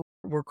that's what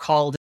we're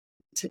called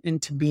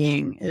into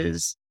being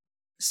is.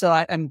 So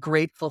I'm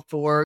grateful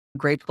for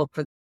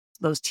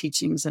those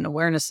teachings and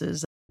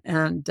awarenesses,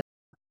 and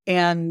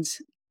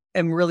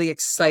am really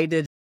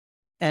excited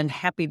and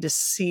happy to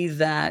see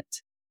that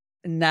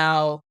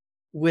now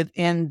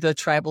within the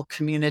tribal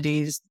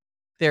communities,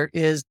 there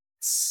is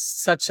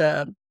such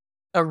a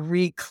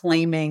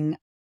reclaiming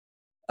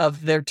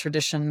of their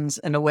traditions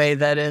in a way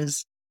that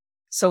is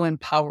so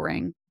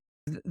empowering.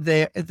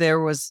 There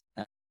was,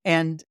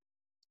 and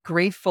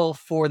grateful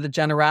for the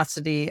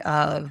generosity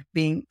of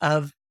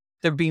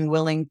their being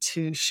willing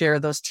to share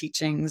those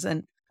teachings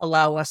and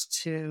allow us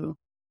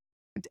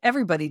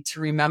everybody to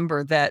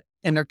remember that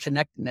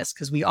interconnectedness,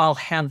 because we all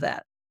have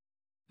that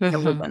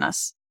within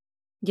us.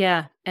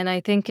 Yeah. And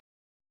I think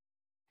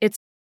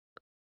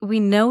we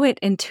know it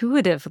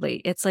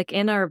intuitively. It's like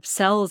in our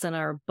cells and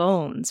our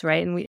bones,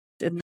 right?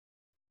 And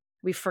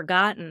we've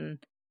forgotten.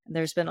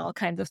 There's been all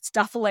kinds of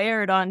stuff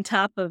layered on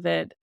top of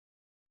it.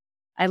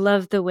 I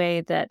love the way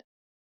that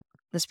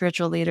the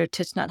spiritual leader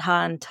Thich Nhat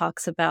Hanh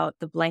talks about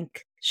the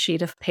blank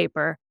sheet of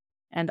paper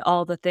and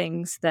all the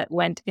things that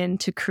went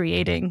into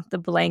creating the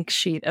blank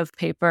sheet of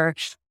paper.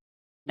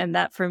 And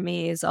that for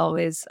me is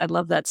always, I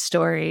love that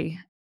story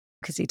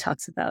because he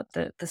talks about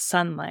the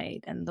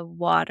sunlight and the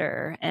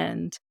water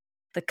and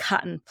the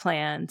cotton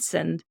plants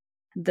and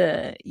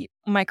the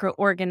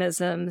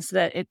microorganisms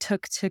that it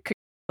took to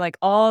like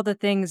all the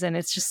things. And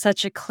it's just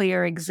such a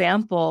clear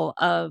example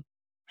of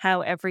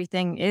how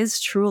everything is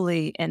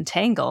truly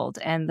entangled,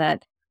 and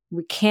that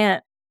we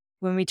can't,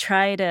 when we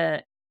try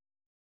to,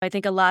 I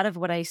think a lot of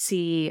what I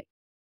see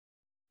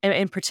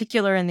in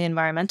particular in the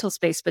environmental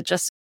space, but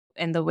just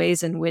in the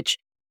ways in which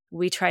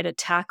we try to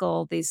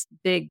tackle these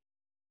big,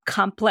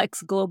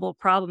 complex global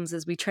problems,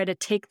 is we try to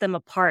take them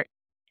apart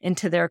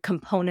into their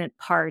component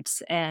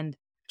parts and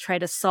try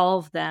to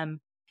solve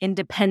them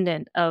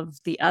independent of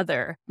the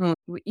other.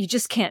 You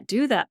just can't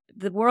do that.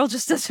 The world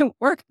just doesn't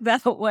work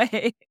that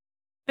way.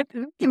 It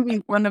can be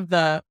one of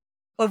the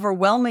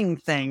overwhelming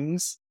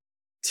things,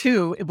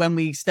 too, when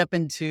we step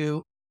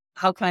into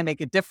how can I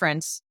make a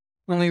difference,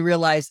 when we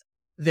realize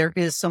there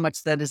is so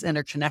much that is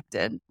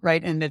interconnected,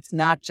 right? And it's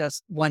not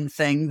just one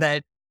thing,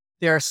 that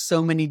there are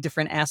so many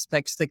different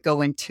aspects that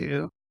go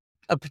into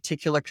a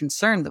particular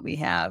concern that we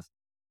have.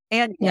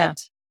 And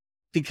yet,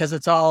 because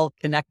it's all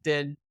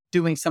connected,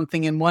 doing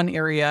something in one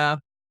area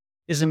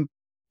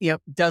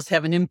does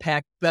have an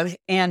impact,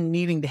 and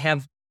needing to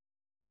have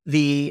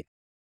the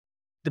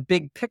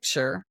big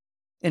picture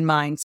in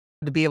mind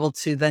to be able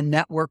to then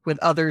network with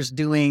others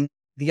doing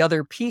the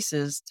other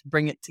pieces to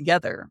bring it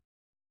together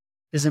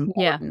is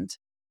important.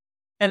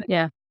 And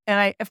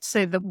I have to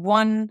say that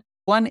one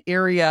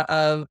area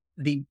of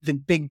the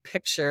big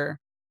picture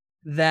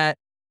that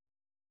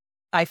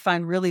I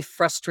find really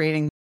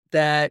frustrating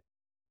that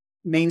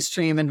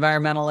mainstream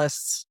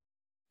environmentalists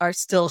are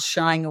still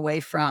shying away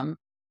from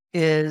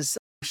is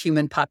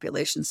human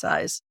population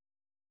size.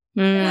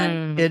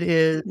 And it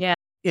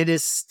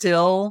is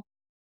still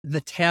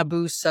the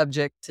taboo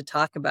subject to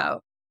talk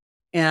about.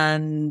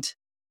 And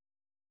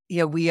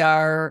we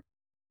are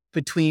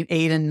between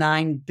 8 and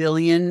 9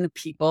 billion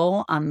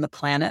people on the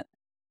planet,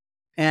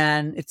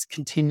 and it's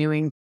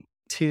continuing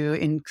to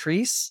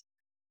increase.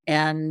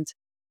 And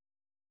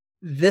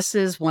this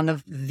is one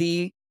of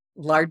the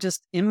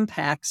largest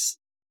impacts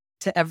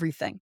to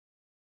everything,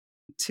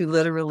 to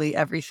literally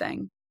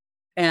everything.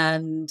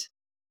 And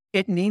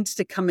it needs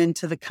to come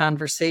into the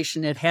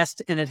conversation. It has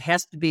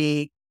to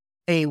be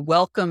a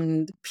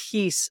welcomed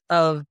piece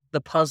of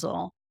the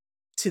puzzle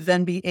to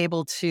then be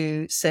able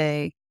to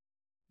say,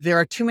 there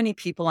are too many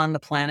people on the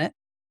planet.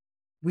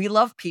 We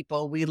love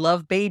people. We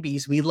love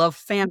babies. We love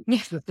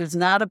families. It's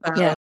not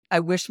about, I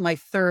wish my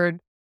third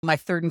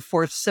and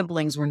fourth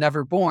siblings were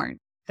never born.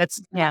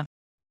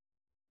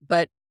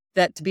 But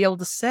that to be able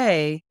to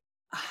say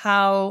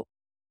how,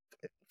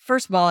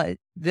 first of all,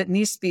 that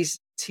needs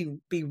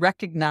to be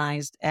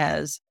recognized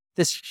as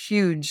this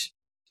huge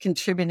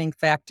contributing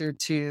factor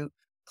to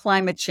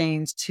climate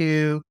change,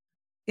 to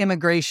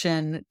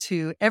immigration,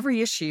 to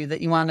every issue that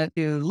you want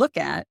to look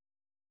at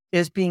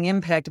is being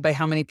impacted by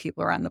how many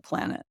people are on the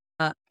planet.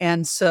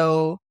 And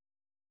so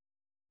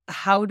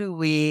how do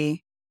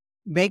we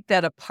make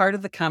that a part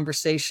of the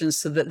conversation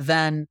so that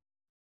then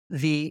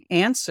the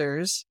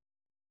answers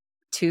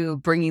to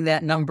bringing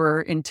that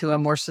number into a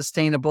more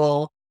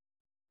sustainable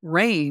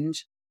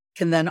range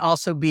can then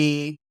also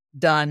be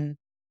done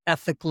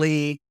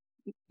ethically,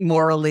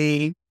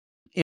 morally,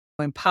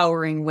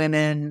 empowering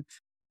women,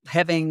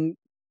 having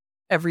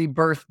every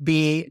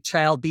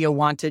child be a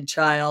wanted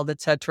child,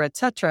 et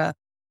cetera,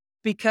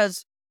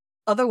 because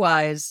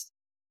otherwise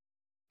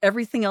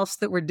everything else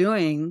that we're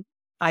doing,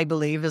 I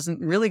believe, isn't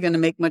really going to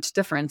make much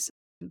difference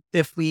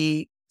if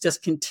we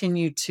just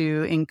continue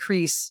to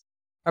increase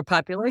our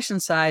population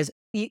size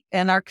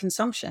and our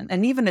consumption.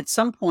 And even at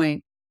some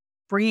point,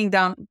 bringing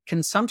down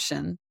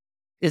consumption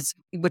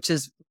which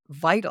is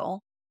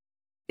vital.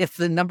 If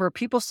the number of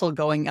people still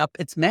going up,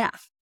 it's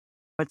math.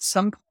 At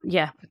some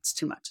point, it's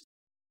too much.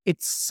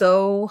 It's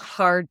so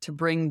hard to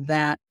bring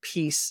that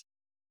piece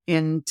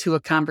into a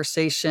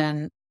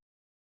conversation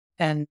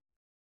and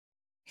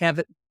have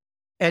it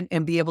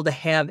and be able to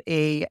have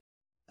a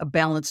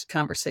balanced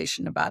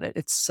conversation about it.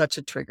 It's such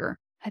a trigger.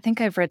 I think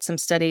I've read some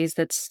studies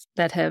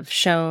that have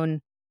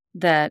shown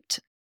that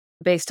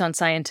based on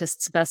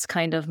scientists' best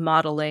kind of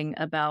modeling,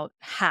 about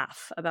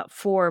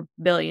 4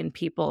 billion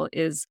people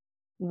is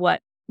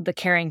what the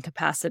carrying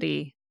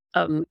capacity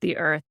of the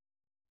Earth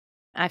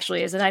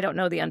actually is. And I don't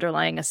know the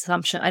underlying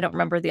assumption. I don't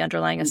remember the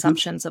underlying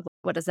assumptions of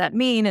what does that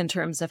mean in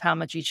terms of how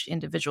much each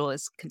individual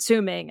is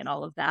consuming and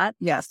all of that.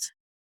 Yes.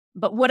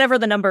 But whatever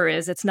the number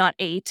is, it's not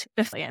 8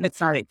 billion.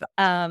 It's not 8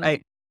 billion.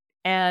 Right.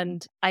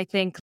 And I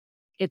think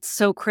it's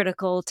so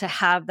critical to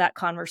have that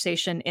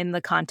conversation in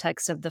the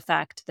context of the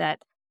fact that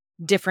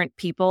different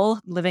people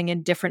living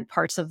in different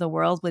parts of the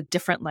world with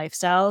different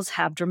lifestyles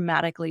have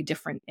dramatically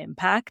different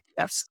impact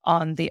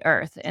on the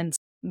Earth. And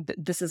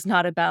this is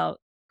not about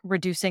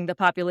reducing the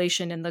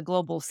population in the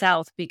global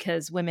South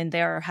because women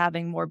there are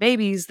having more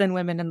babies than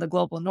women in the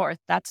global North.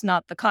 That's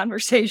not the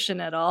conversation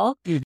at all.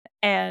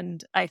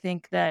 And I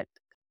think that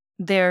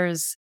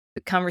there's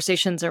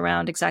conversations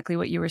around exactly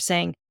what you were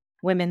saying,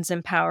 women's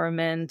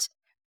empowerment,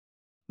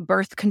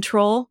 birth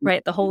control,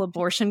 right? The whole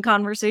abortion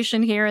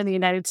conversation here in the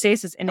United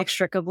States is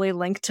inextricably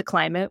linked to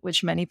climate,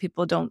 which many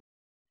people don't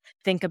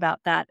think about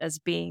that as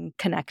being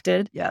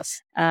connected.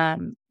 Yes.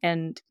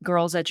 And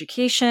girls'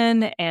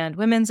 education and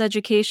women's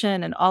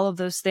education and all of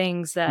those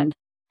things that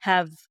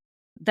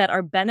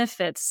are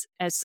benefits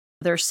as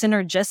they're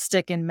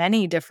synergistic in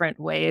many different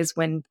ways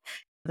when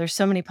there's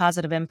so many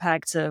positive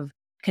impacts of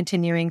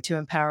continuing to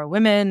empower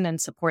women and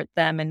support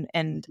them.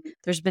 And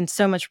there's been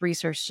so much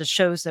research that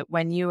shows that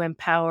when you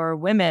empower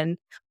women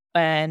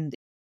and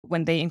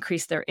when they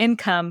increase their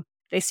income,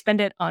 they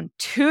spend it on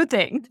 2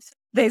 things.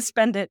 They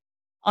spend it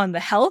on the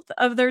health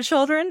of their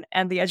children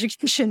and the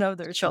education of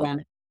their children.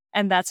 Yeah.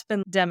 And that's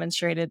been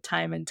demonstrated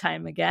time and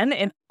time again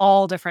in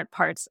all different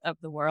parts of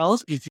the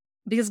world.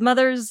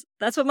 Because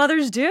that's what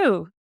mothers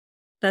do.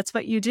 That's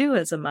what you do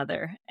as a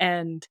mother.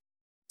 And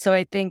so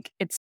I think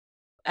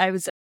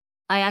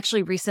I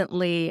actually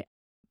recently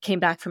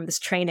came back from this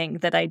training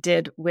that I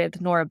did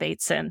with Nora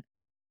Bateson.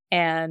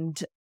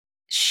 And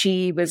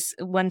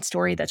one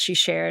story that she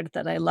shared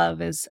that I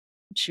love is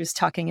she was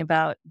talking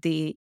about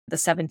the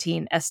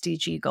 17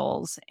 SDG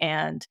goals.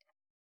 And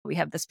we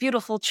have this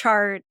beautiful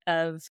chart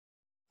of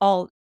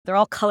they're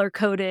all color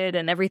coded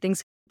and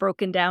everything's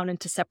broken down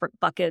into separate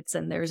buckets.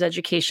 And there's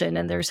education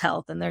and there's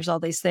health and there's all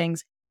these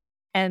things.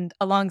 And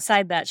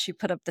alongside that, she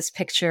put up this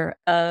picture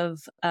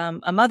of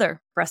a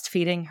mother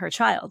breastfeeding her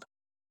child.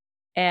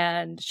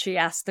 And she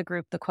asked the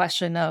group the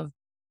question of,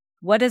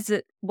 what does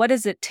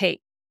it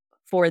take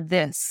for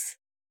this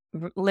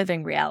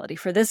living reality,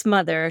 for this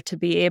mother to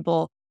be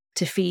able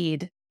to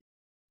feed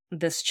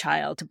this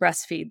child, to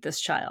breastfeed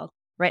this child,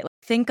 right? Like,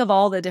 think of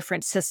all the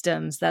different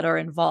systems that are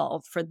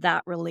involved for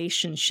that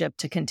relationship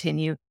to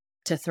continue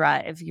to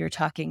thrive. You're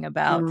talking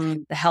about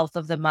the health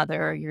of the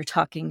mother. You're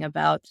talking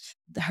about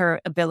her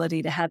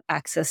ability to have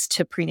access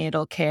to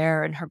prenatal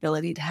care and her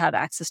ability to have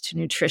access to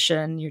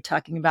nutrition. You're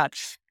talking about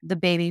the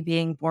baby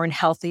being born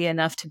healthy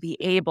enough to be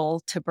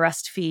able to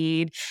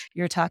breastfeed.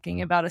 You're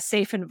talking about a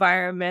safe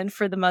environment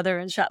for the mother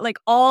and child. Like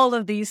all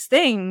of these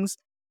things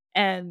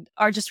and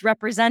are just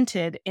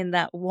represented in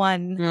that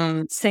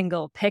one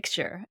single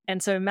picture.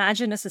 And so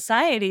imagine a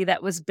society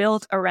that was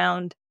built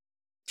around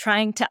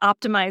trying to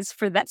optimize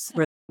for that.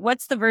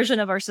 What's the version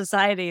of our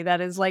society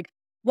that is like,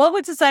 what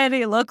would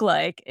society look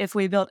like if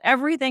we built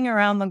everything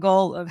around the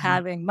goal of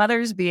having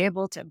mothers be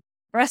able to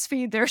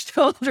breastfeed their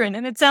children?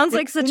 And it sounds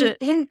like such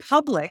in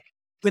public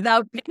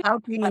without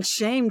being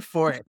ashamed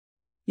for it.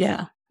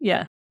 Yeah.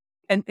 Yeah.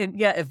 And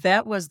yeah, if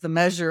that was the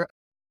measure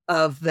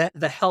of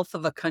the health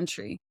of a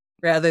country,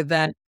 rather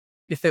than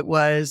if it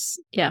was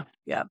the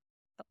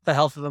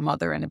health of a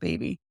mother and a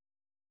baby.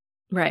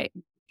 Right.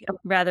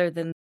 Rather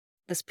than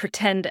this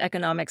pretend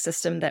economic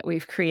system that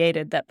we've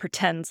created that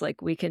pretends like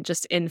we can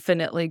just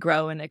infinitely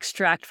grow and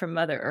extract from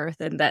Mother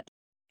Earth, and that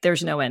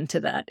there's no end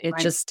to that. It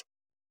just,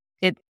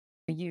 a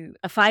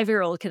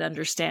 5-year-old can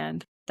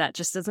understand that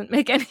just doesn't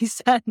make any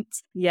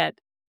sense. Yet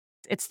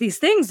it's these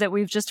things that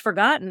we've just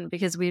forgotten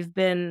because we've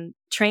been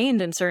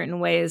trained in certain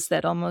ways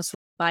that almost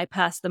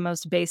bypass the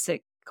most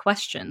basic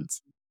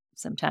questions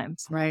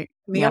sometimes. Right.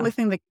 The only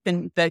thing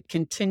that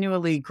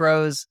continually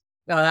grows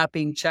without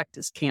being checked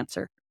is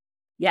cancer.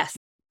 Yes.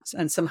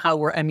 And somehow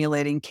we're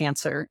emulating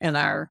cancer in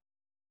our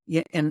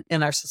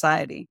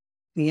society.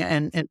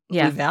 And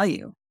we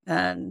value,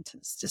 and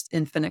it's just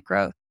infinite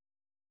growth.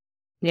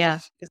 Yeah.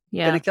 It's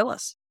going to kill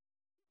us.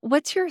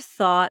 What's your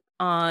thought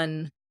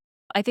on,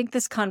 I think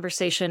this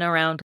conversation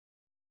around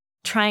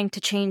trying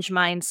to change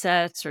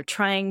mindsets or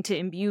trying to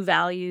imbue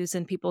values,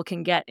 and people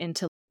can get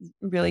into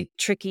really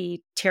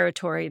tricky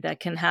territory that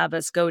can have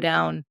us go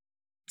down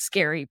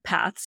scary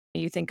paths.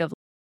 You think of,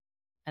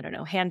 I don't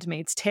know,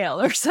 Handmaid's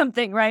Tale or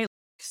something, right?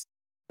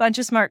 Bunch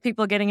of smart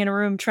people getting in a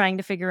room trying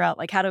to figure out,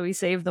 like, how do we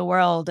save the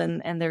world?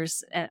 And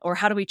there's, or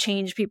how do we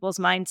change people's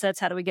mindsets?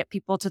 How do we get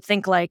people to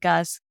think like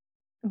us?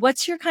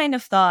 What's your kind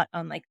of thought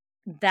on like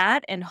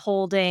that, and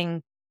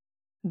holding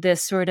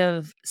this sort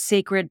of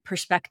sacred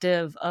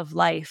perspective of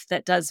life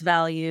that does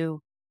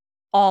value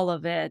all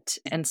of it?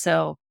 And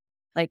so,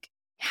 like,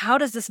 how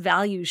does this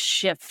value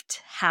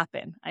shift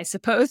happen, I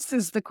suppose,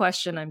 is the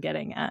question I'm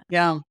getting at.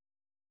 Yeah.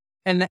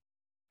 And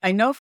I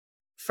know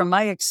from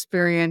my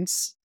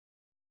experience,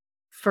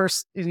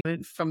 first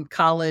from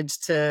college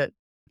to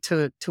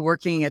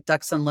working at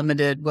Ducks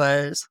Unlimited,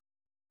 was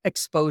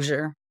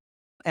exposure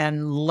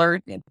and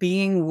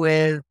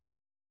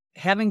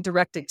having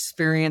direct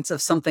experience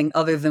of something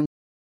other than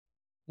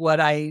what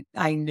I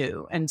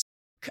knew. And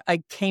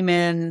I came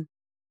in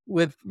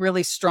with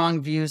really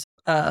strong views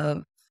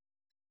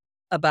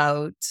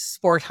about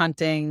sport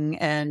hunting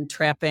and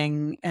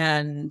trapping,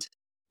 and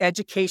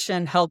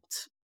education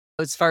helped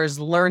as far as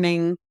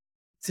learning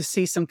to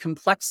see some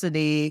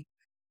complexity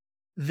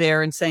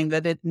there, and saying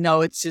that it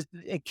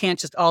can't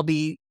just all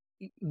be,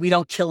 we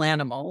don't kill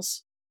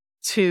animals,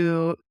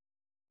 to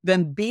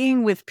then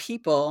being with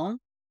people,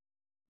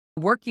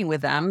 working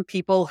with them,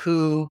 people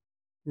who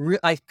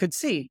I could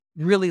see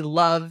really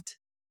loved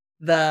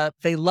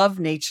they love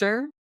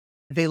nature.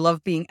 They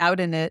love being out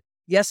in it.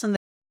 Yes. And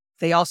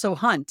they also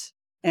hunt,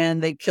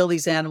 and they kill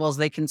these animals,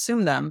 they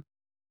consume them.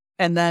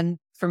 And then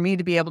for me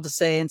to be able to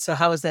say, and so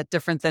how is that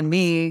different than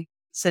me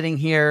sitting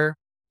here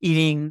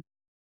eating,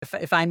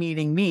 if I'm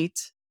eating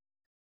meat,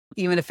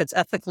 even if it's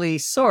ethically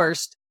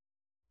sourced?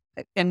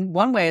 In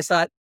one way, I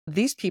thought,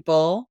 these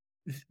people,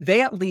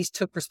 they at least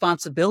took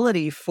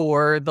responsibility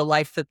for the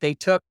life that they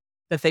took,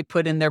 that they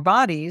put in their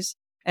bodies.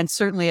 And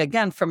certainly,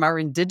 again, from our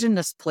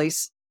indigenous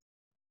place,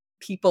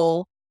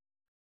 people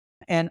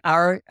and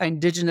our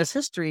indigenous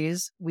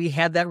histories, we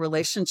had that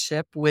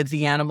relationship with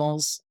the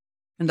animals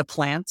and the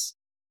plants.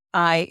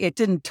 It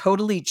didn't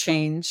totally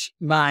change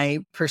my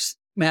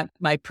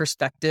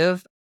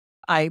perspective.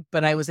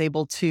 But I was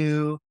able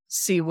to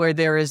see where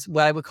there is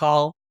what I would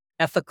call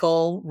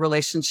ethical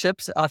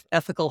relationships,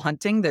 ethical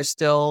hunting. There's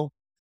still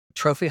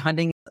trophy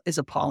hunting is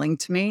appalling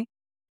to me,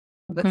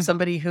 but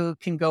somebody who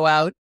can go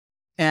out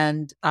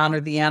and honor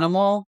the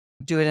animal,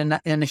 do it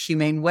in a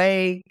humane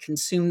way,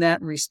 consume that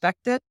and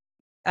respect it.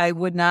 I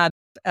would not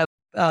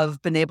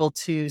have been able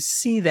to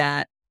see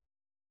that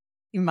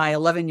in my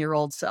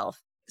 11-year-old self.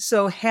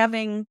 So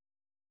having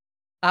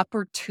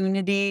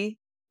opportunity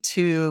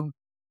to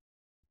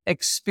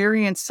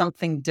experience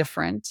something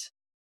different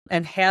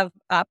and have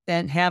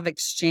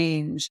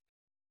exchange,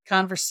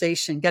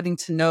 conversation, getting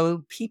to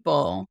know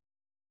people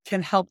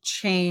can help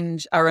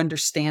change our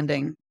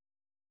understanding.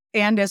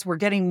 And as we're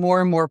getting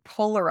more and more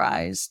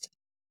polarized,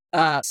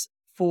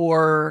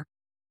 for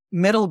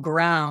middle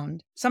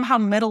ground, somehow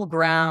middle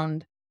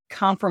ground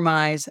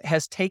compromise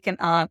has taken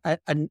on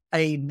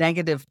a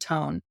negative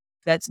tone.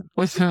 That's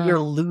we're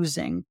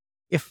losing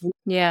if we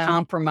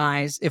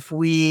compromise, if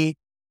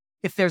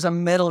there's a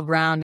middle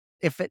ground,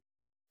 if it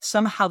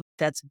somehow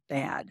that's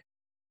bad.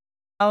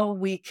 How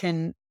we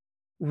can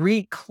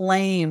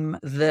reclaim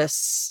this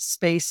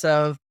space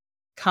of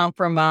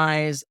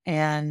compromise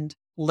and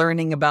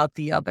learning about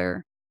the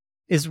other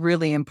is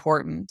really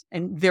important.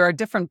 And there are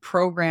different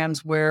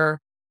programs where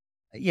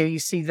you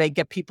see they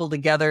get people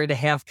together to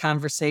have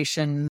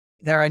conversation.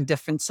 They're on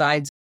different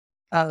sides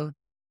of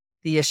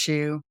the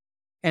issue,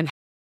 and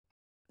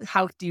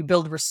how do you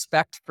build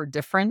respect for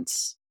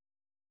difference?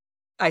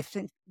 I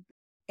think,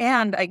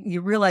 and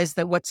you realize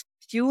that what's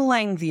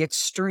fueling the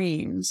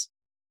extremes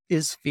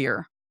is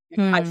fear.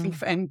 I think,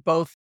 and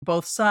both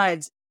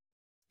sides,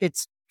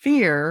 it's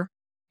fear,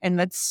 and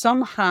that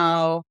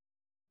somehow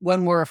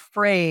when we're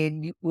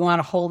afraid, we want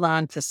to hold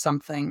on to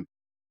something.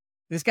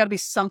 There's got to be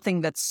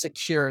something that's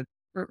secure,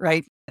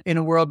 right? In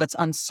a world that's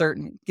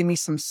uncertain. Give me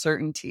some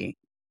certainty.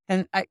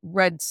 And I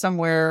read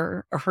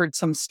somewhere or heard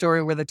some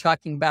story where they're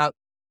talking about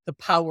the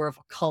power of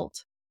a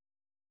cult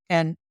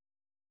and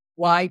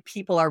why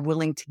people are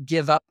willing to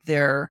give up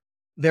their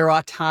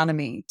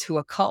autonomy to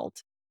a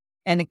cult.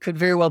 And it could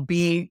very well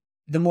be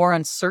the more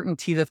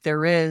uncertainty that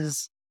there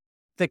is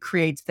that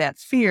creates that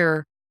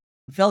fear,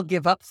 they'll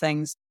give up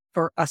things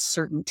for a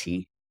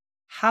certainty.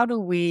 How do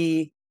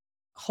we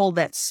hold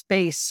that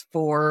space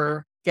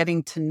for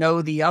getting to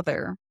know the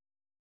other?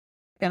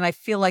 And I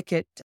feel like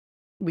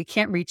we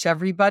can't reach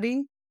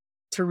everybody.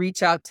 To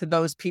reach out to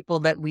those people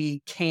that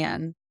we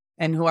can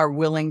and who are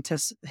willing to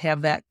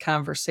have that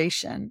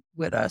conversation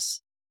with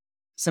us.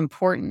 It's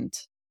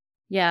important.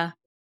 Yeah.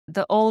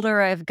 The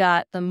older I've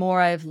got, the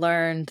more I've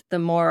learned, the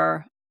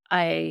more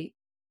I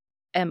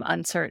am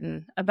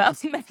uncertain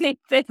about many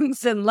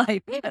things in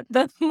life.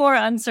 The more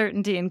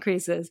uncertainty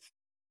increases.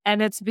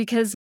 And it's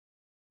because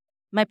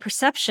my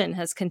perception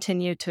has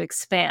continued to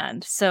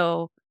expand.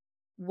 So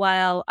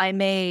while I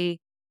may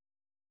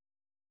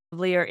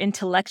or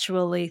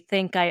intellectually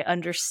think I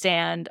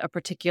understand a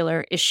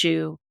particular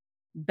issue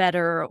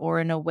better or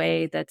in a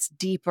way that's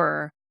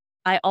deeper,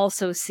 I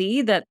also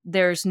see that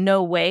there's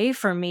no way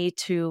for me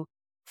to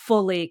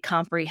fully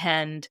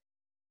comprehend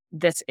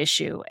this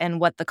issue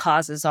and what the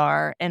causes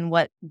are and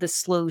what the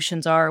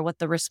solutions are, what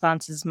the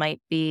responses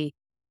might be,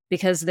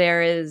 because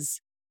there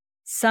is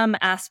some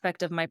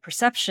aspect of my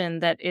perception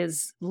that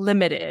is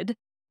limited,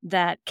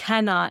 that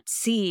cannot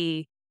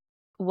see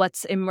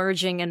what's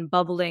emerging and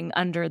bubbling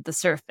under the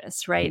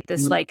surface, right?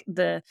 This, like,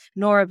 the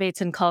Nora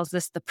Bateson calls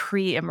this the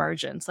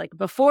pre-emergence. Like,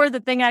 before the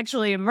thing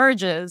actually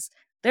emerges,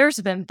 there's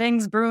been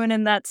things brewing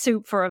in that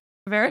soup for a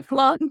very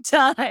long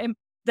time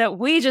that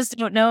we just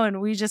don't know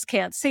and we just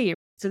can't see.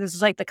 So this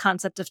is like the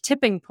concept of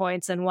tipping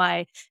points and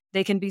why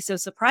they can be so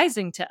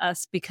surprising to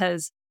us,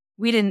 because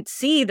we didn't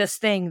see this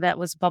thing that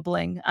was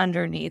bubbling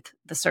underneath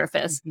the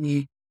surface.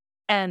 Mm-hmm.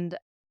 And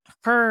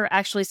her,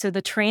 actually, so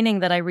the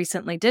training that I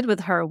recently did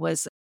with her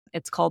was,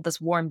 it's called this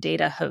warm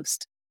data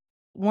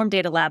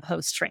lab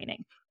host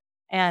training.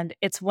 And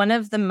it's one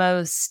of the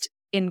most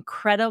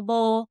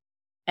incredible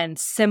and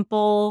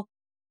simple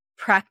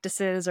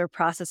practices or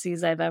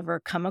processes I've ever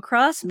come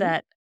across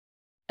that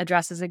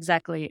addresses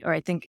exactly, or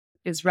I think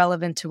is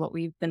relevant to what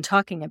we've been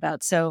talking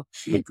about. So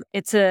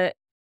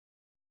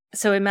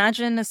so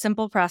imagine a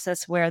simple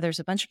process where there's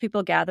a bunch of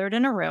people gathered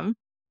in a room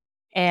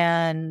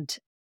and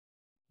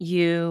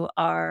you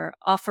are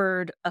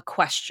offered a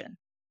question.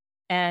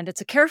 And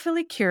it's a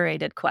carefully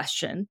curated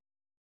question,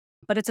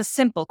 but it's a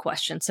simple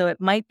question. So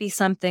it might be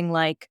something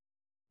like,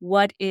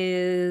 what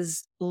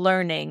is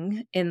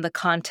learning in the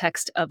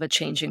context of a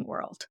changing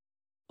world?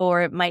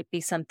 Or it might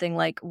be something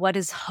like, what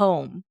is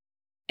home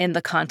in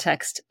the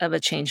context of a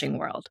changing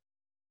world?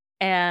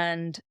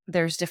 And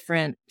there's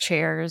different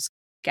chairs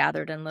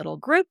gathered in little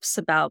groups,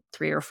 about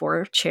 3 or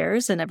 4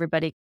 chairs, and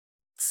everybody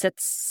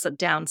sits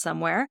down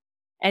somewhere.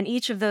 And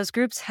each of those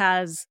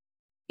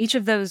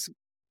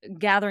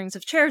gatherings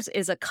of chairs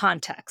is a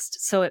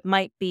context. So it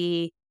might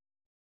be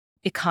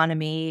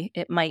economy,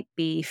 it might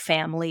be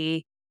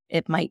family,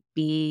 it might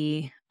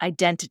be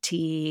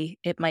identity,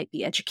 it might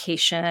be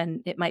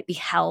education, it might be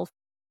health.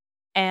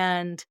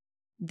 And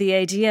the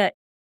idea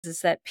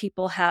is that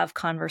people have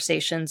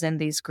conversations in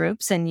these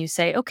groups and you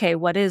say, okay,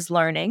 what is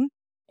learning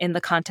in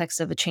the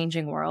context of a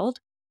changing world,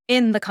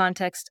 in the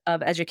context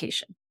of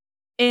education,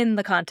 in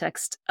the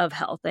context of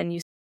health? And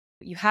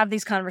you have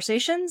these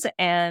conversations,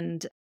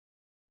 and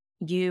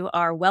you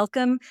are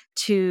welcome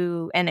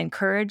to and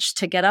encouraged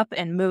to get up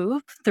and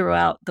move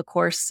throughout the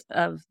course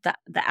of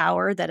the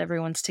hour that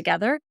everyone's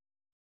together.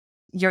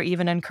 You're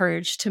even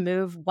encouraged to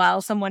move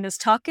while someone is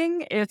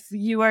talking if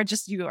you are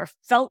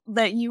felt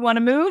that you want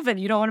to move and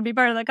you don't want to be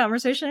part of that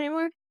conversation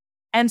anymore.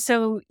 And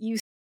so you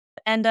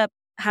end up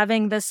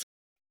having this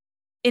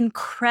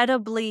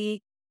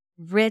incredibly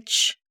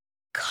rich,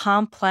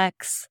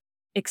 complex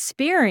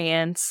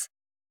experience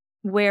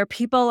where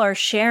people are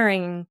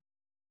sharing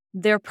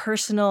their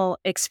personal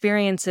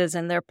experiences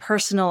and their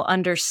personal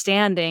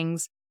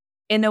understandings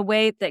in a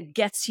way that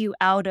gets you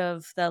out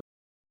of the,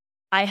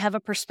 I have a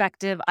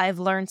perspective, I've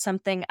learned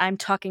something, I'm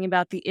talking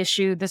about the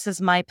issue, this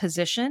is my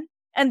position.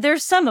 And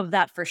there's some of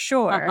that for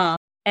sure.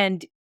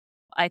 And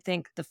I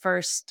think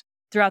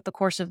throughout the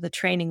course of the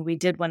training, we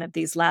did one of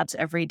these labs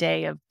every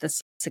day of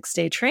this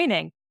 6-day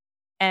training.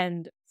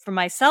 And for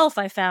myself,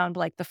 I found,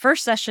 like, the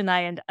first session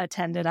I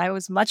attended, I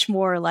was much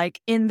more like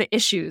in the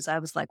issues. I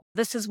was like,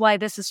 this is why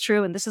this is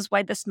true, and this is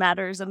why this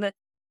matters.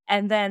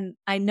 And then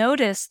I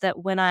noticed that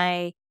when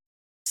I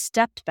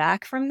stepped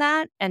back from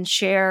that and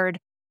shared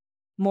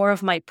more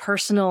of my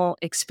personal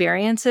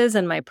experiences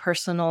and my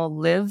personal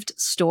lived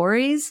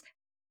stories,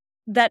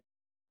 that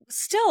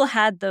still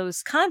had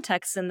those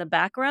contexts in the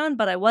background,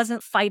 but I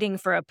wasn't fighting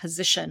for a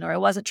position, or I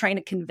wasn't trying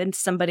to convince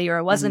somebody, or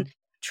I wasn't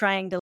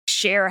trying to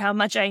share how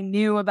much I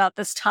knew about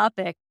this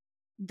topic.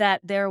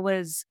 That there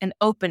was an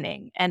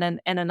opening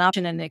and an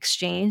option and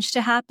exchange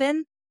to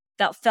happen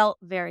that felt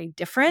very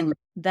different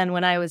than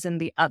when I was in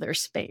the other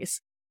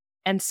space.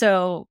 And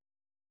so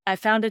I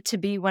found it to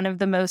be one of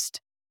the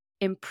most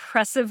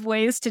impressive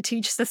ways to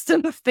teach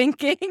system of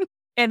thinking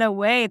in a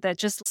way that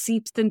just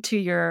seeps into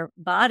your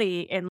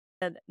body in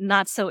a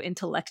not so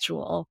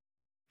intellectual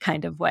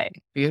kind of way.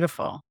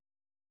 Beautiful.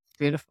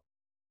 Beautiful.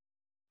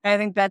 I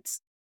think that's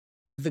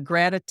the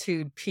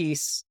gratitude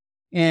piece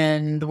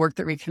in the work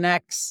that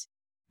reconnects.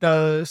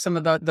 Some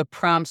of the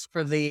prompts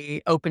for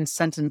the open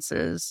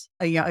sentences,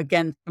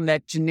 again, from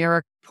that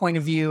generic point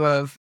of view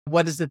of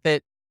what is it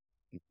that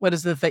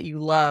you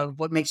love?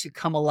 What makes you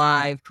come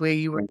alive? Who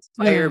you were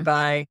inspired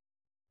by?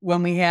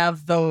 When we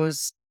have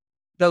those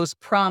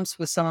prompts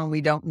with someone we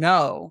don't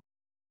know,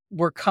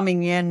 we're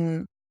coming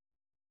in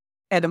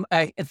at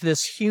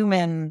this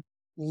human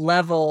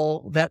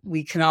level that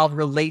we can all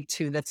relate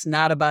to. That's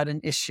not about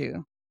an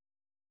issue,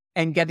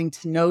 and getting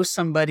to know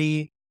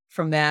somebody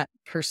from that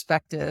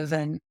perspective,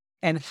 and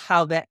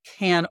how that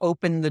can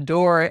open the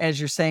door, as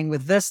you're saying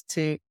with this,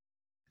 to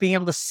being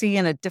able to see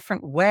in a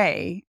different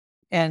way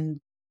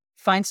and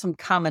find some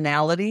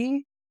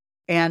commonality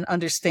and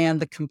understand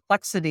the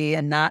complexity,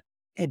 and not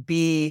to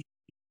be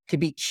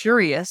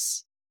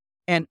curious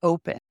and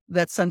open.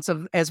 That sense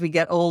of, as we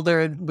get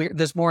older,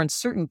 there's more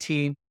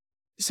uncertainty.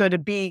 So to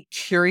be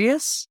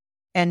curious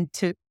and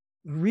to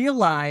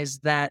realize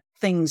that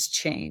things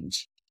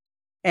change,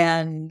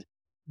 and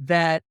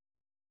that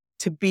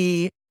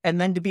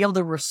then to be able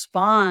to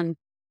respond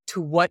to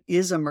what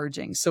is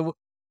emerging. So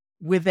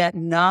with that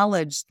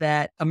knowledge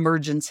that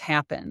emergence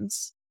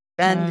happens,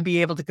 then to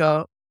be able to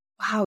go,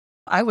 wow,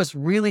 I was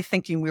really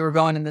thinking we were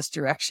going in this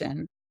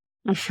direction,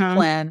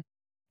 plan,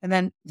 and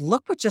then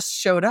look what just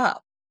showed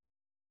up.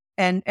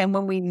 And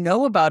when we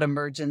know about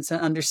emergence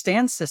and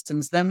understand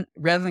systems, then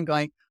rather than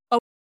going, oh,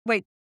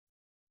 wait,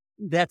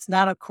 that's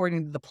not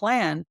according to the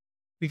plan,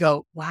 we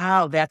go,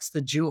 wow, that's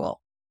the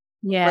jewel.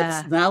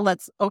 Yeah.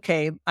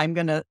 Okay,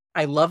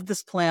 I love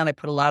this plan. I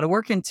put a lot of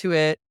work into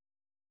it,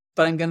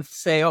 but I'm going to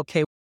say,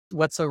 okay,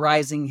 what's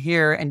arising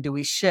here? And do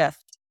we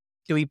shift?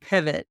 Do we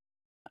pivot?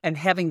 And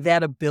having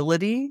that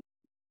ability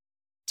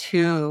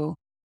to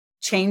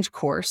change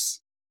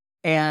course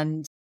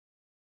and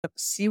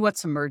see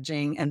what's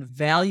emerging and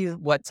value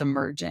what's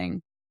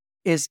emerging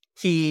is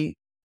key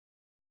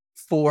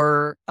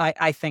for,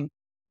 I think,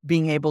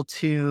 being able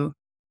to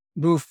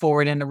move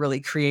forward in a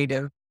really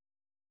creative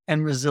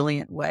and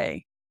resilient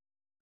way.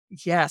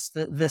 Yes,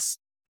 this,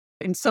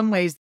 in some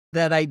ways,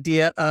 that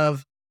idea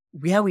of,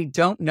 we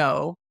don't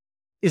know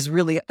is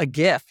really a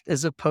gift,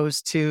 as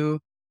opposed to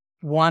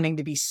wanting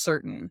to be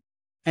certain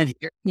and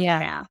here's the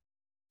path.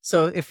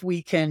 So if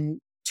we can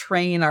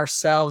train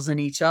ourselves and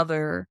each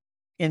other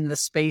in the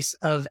space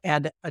of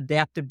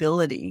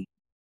adaptability,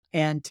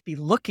 and to be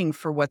looking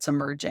for what's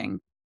emerging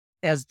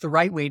as the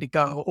right way to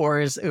go, or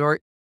it's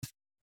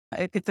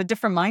a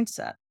different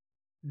mindset,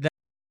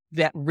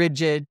 that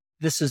rigid,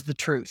 this is the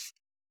truth.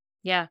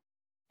 Yeah.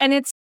 And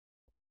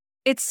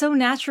it's so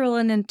natural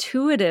and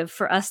intuitive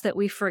for us that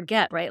we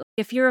forget, right?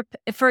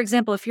 For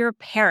example, if you're a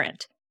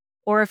parent,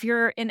 or if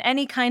you're in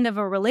any kind of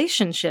a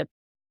relationship,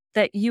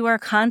 that you are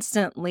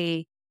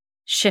constantly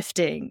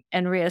shifting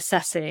and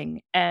reassessing.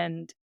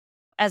 And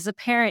as a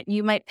parent,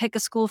 you might pick a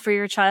school for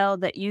your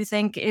child that you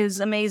think is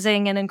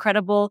amazing and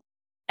incredible,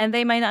 and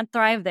they might not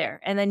thrive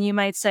there. And then you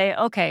might say,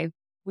 okay,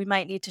 we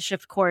might need to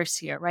shift course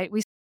here, right?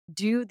 We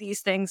do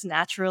these things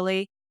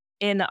naturally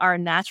in our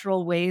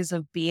natural ways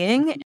of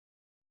being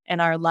in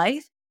our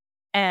life.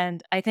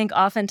 And I think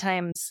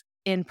oftentimes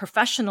in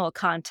professional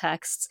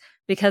contexts,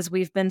 because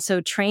we've been so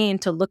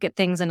trained to look at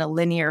things in a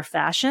linear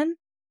fashion,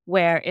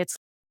 where it's,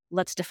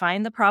 let's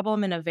define the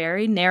problem in a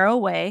very narrow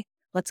way.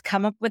 Let's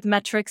come up with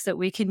metrics that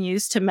we can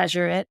use to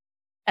measure it,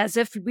 as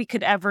if we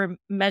could ever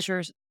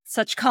measure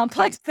such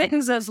complex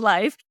things as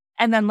life.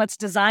 And then let's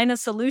design a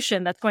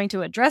solution that's going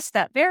to address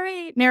that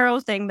very narrow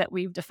thing that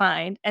we've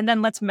defined. And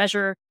then let's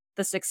measure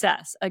the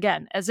success,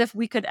 again, as if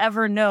we could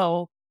ever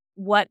know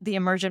what the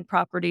emergent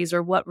properties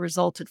or what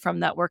resulted from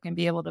that work and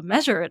be able to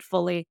measure it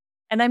fully.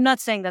 And I'm not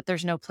saying that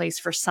there's no place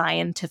for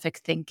scientific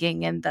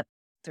thinking and that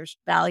there's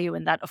value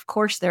in that. Of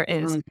course there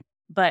is.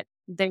 But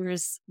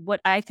there's what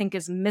I think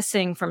is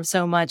missing from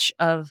so much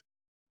of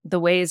the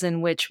ways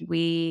in which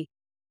we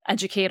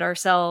educate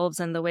ourselves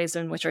and the ways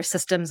in which our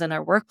systems and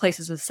our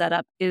workplaces are set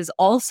up is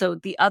also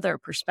the other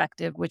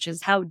perspective, which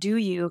is, how do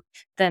you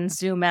then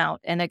zoom out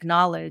and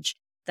acknowledge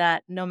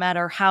that no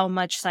matter how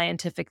much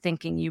scientific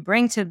thinking you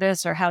bring to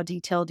this or how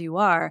detailed you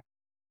are,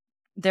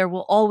 there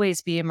will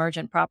always be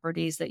emergent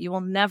properties that you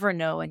will never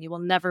know and you will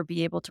never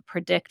be able to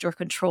predict or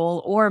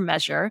control or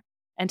measure,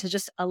 and to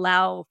just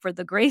allow for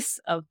the grace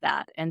of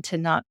that, and to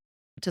not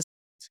just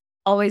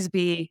always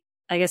be,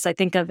 I guess I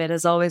think of it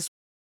as always,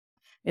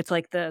 it's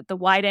like the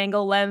wide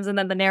angle lens and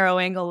then the narrow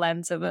angle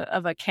lens of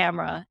a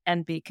camera,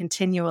 and be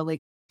continually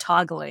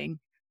toggling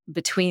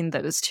between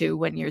those two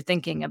when you're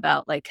thinking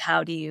about like,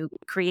 how do you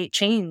create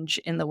change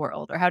in the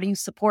world, or how do you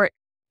support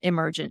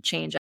emergent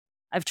change?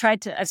 I've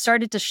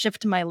started to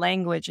shift my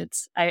language.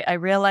 I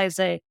realized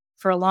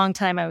for a long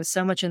time, I was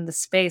so much in the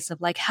space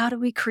of like, how do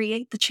we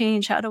create the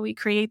change? How do we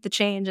create the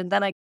change? And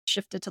then I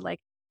shifted to like,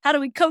 how do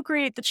we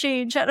co-create the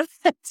change?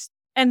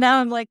 And now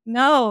I'm like,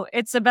 no,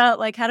 it's about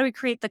like, how do we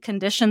create the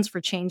conditions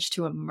for change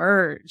to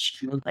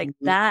emerge? Like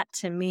that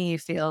to me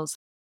feels,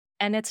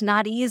 and it's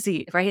not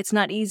easy, right? It's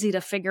not easy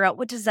to figure out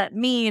what does that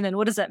mean? And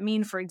what does that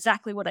mean for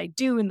exactly what I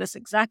do in this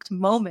exact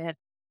moment?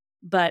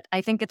 But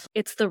I think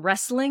it's the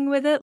wrestling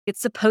with it.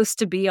 It's supposed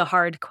to be a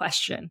hard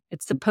question.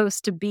 It's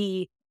supposed to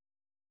be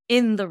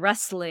in the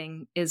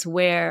wrestling is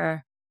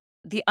where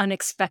the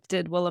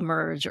unexpected will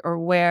emerge, or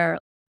where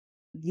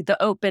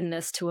the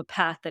openness to a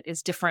path that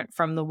is different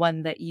from the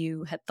one that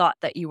you had thought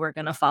that you were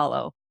going to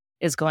follow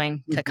is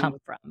going to come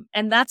from.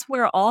 And that's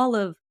where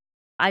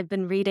I've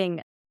been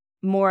reading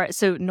more.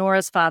 So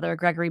Nora's father,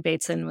 Gregory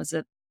Bateson, was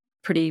a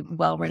pretty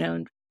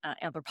well-renowned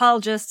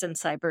anthropologist and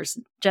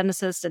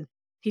cybergenicist. And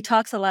he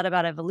talks a lot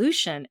about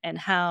evolution and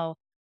how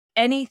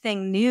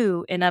anything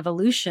new in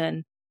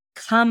evolution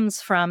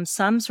comes from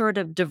some sort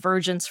of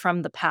divergence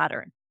from the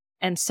pattern.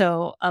 And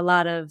so a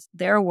lot of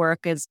their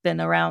work has been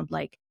around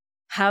like,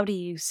 how do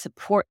you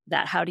support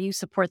that? How do you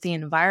support the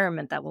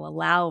environment that will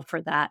allow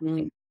for that?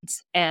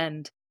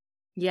 And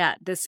yeah,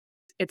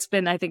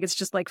 I think it's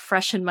just like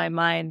fresh in my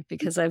mind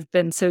because I've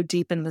been so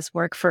deep in this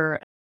work for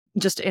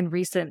just in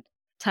recent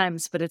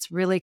times, but it's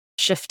really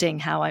shifting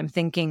how I'm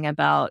thinking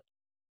about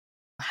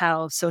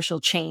how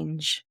social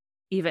change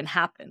even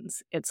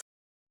happens. And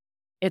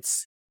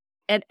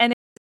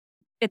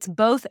it's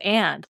both,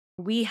 and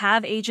we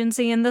have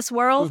agency in this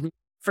world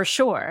for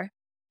sure.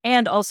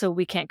 And also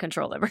we can't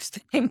control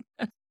everything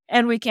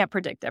and we can't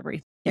predict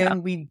everything.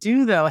 And we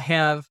do though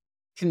have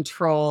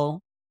control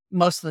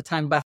most of the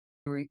time by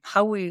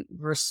how we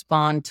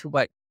respond to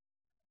what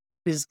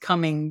is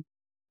coming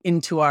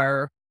into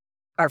our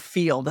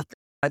field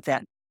at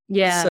that.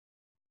 Yeah.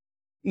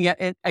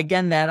 So,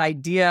 again, that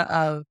idea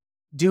of,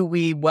 do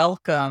we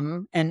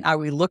welcome and are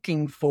we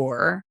looking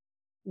for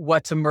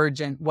what's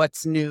emergent,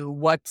 what's new,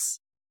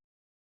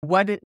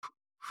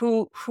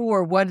 who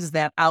or what is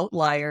that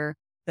outlier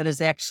that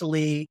is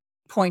actually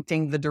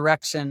pointing the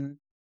direction,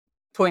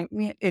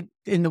 pointing it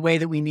in the way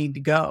that we need to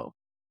go.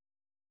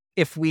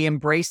 If we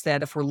embrace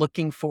that, if we're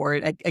looking for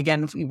it,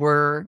 again, if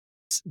we're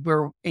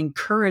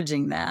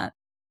encouraging that,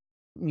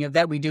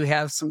 that we do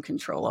have some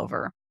control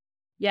over.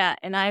 Yeah.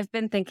 And I've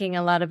been thinking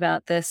a lot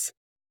about this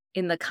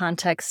in the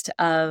context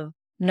of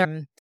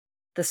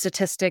the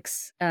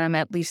statistics,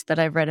 at least that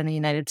I've read in the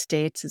United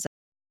States, is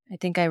I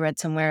think I read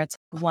somewhere it's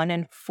 1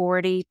 in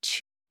 42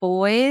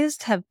 boys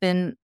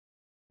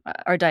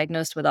are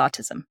diagnosed with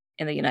autism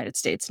in the United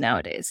States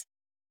nowadays.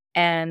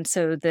 And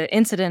so the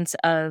incidence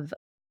of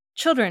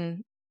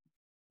children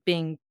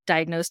being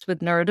diagnosed with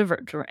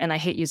neurodivergent, and I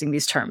hate using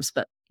these terms,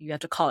 but you have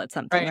to call it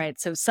something, right?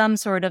 So some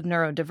sort of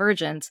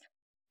neurodivergence.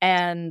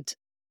 And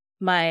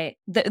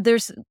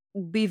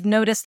we've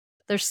noticed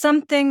there's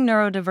something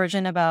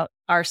neurodivergent about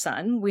our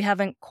son. We're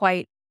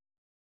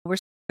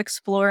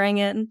exploring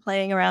it and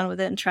playing around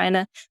with it and trying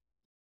to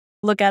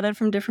look at it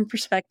from different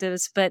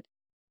perspectives. But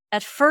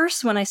at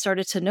first, when I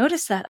started to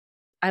notice that,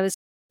 I was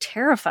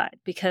terrified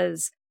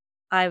because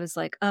I was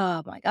like,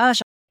 oh my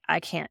gosh, I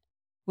can't.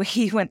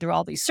 We went through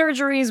all these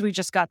surgeries. We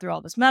just got through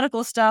all this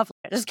medical stuff.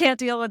 I just can't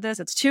deal with this.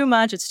 It's too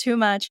much. It's too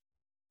much.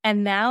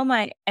 And now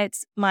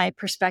my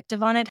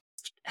perspective on it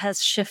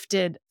has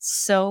shifted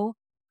so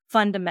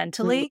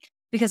fundamentally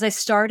because I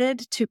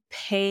started to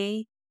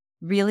pay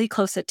really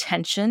close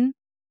attention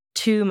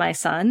to my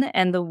son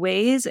and the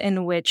ways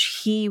in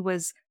which he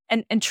was,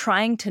 and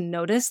trying to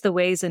notice the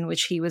ways in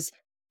which he was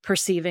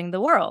perceiving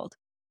the world.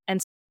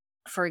 And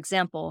for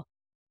example,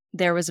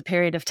 there was a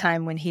period of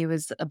time when he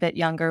was a bit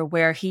younger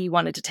where he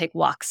wanted to take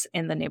walks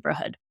in the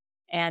neighborhood.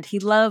 And he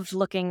loved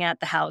looking at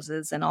the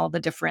houses and all the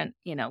different,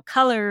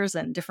 colors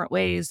and different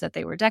ways that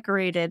they were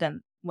decorated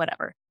and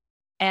whatever.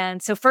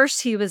 And so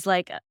first he was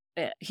like,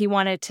 he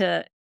wanted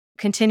to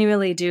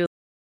continually do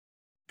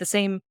the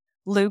same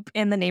loop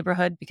in the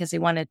neighborhood because he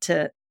wanted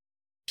to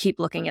keep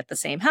looking at the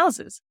same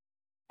houses.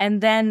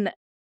 And then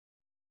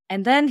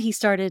he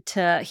wanted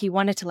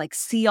to like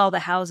see all the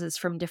houses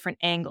from different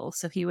angles.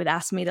 So he would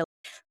ask me to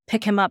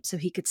pick him up so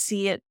he could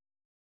see it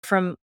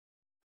from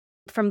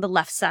the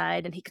left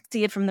side and he could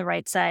see it from the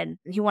right side.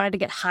 He wanted to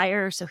get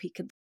higher so he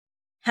could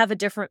have a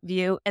different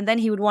view. And then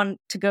he would want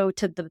to go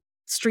to the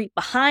street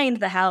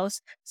behind the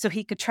house so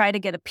he could try to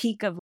get a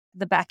peek of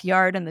the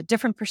backyard and the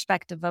different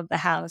perspective of the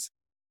house.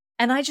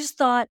 And I just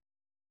thought,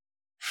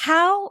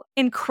 how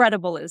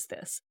incredible is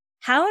this?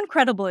 How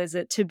incredible is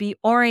it to be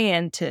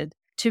oriented,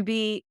 to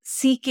be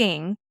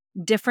seeking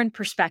different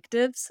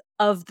perspectives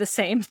of the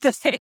same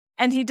thing?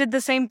 And he did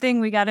the same thing.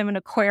 We got him an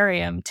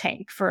aquarium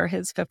tank for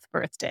his 5th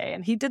birthday.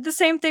 And he did the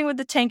same thing with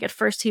the tank. At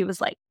first, he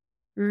was like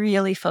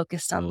really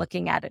focused on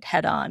looking at it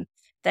head on.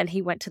 Then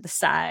he went to the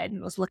side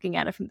and was looking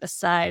at it from the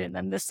side and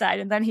then this side.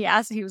 And then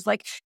he was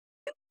like,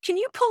 can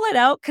you pull it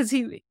out? Because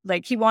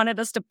he wanted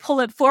us to pull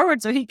it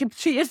forward so he could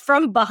see it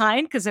from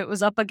behind because it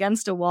was up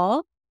against a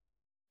wall.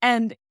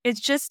 And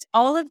it's just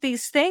all of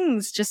these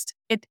things.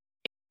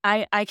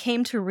 I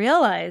came to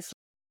realize,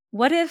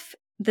 what if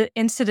the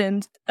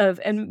incident of,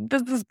 and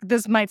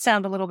this might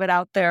sound a little bit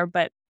out there,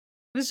 but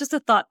it was just a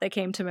thought that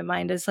came to my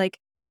mind, is like,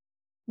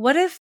 what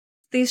if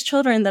these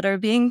children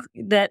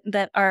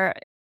that are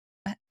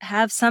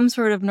have some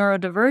sort of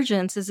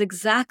neurodivergence is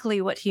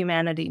exactly what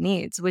humanity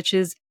needs, which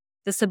is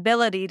this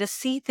ability to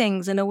see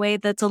things in a way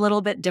that's a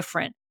little bit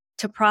different,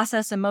 to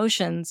process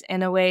emotions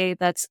in a way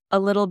that's a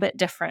little bit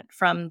different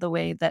from the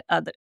way that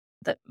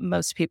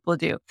most people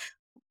do.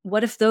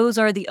 What if those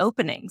are the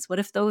openings? What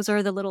if those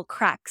are the little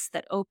cracks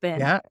that open,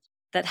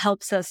 that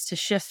helps us to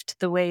shift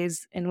the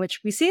ways in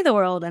which we see the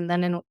world, and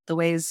then in the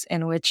ways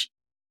in which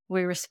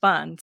we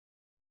respond?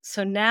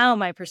 So now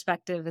my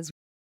perspective is,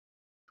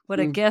 what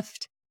a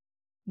gift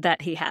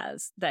that he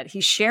has, that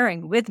he's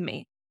sharing with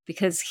me,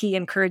 because he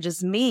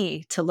encourages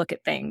me to look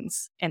at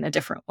things in a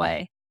different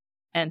way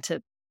and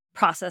to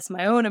process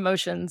my own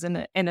emotions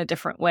in a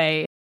different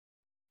way,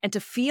 and to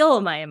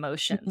feel my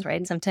emotions,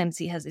 right? Sometimes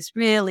he has these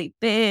really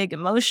big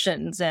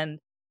emotions, and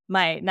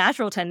my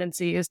natural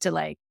tendency is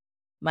to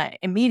my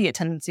immediate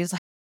tendency is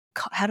like,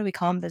 how do we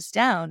calm this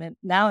down? And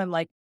now I'm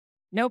like,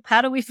 nope,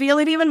 how do we feel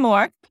it even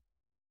more?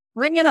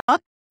 Bring it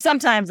up.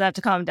 Sometimes I have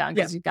to calm down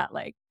because you've got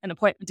an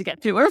appointment to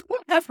get to or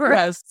whatever.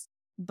 Yes.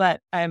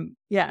 But I'm,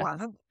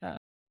 Wow.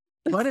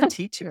 What a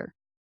teacher.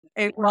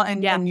 And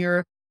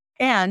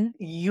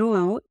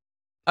you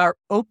are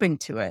open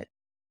to it,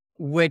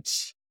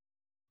 which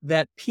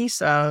that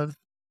piece of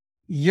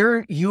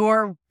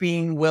you're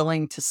being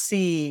willing to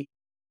see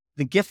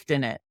the gift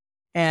in it.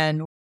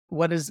 And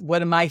what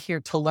am I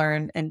here to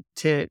learn, and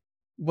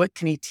what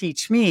can he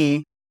teach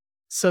me,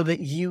 so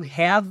that you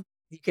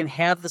can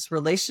have this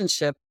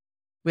relationship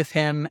with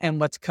him and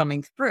what's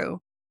coming through.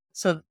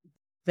 So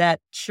that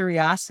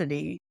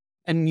curiosity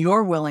and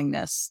your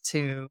willingness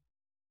to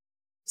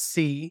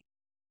see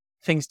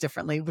things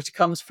differently, which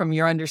comes from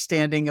your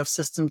understanding of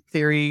system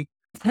theory,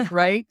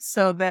 right?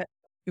 So that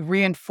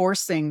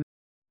reinforcing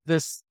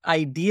this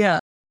idea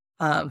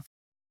of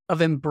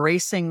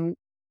embracing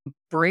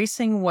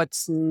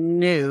what's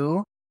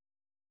new,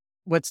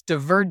 what's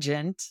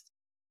divergent,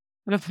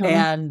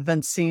 and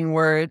then seeing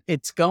where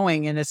it's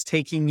going, and it's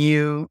taking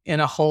you in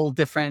a whole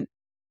different,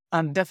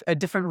 a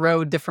different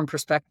road, different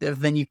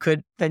perspective than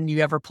you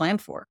ever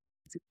planned for.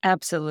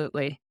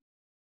 Absolutely.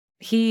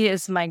 He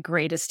is my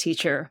greatest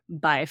teacher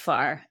by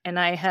far. And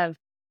I've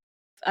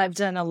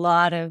done a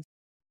lot of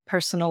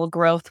personal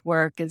growth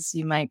work, as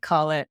you might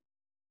call it,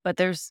 but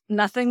there's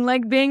nothing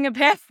like being a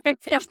parent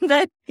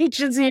that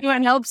teaches you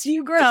and helps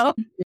you grow.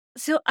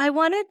 So I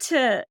wanted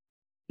to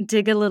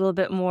dig a little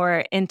bit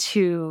more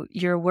into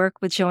your work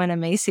with Joanna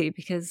Macy,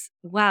 because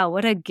wow,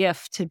 what a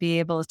gift to be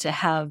able to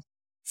have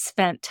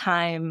spent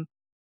time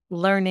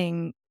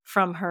learning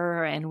from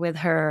her and with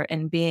her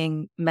and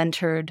being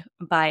mentored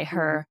by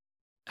her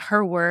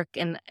work.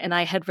 And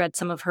I had read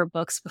some of her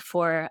books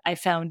before I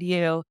found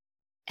you,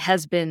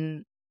 has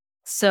been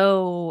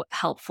so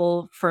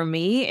helpful for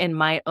me in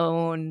my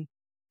own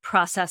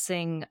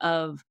processing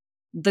of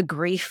the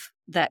grief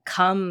that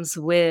comes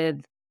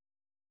with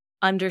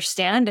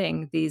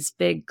understanding these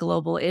big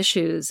global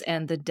issues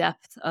and the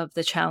depth of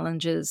the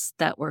challenges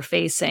that we're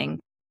facing.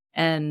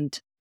 And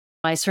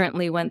I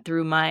certainly went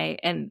through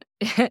and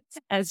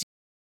as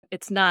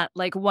it's not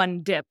like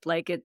one dip,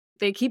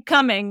 they keep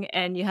coming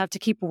and you have to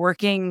keep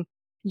working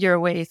your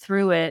way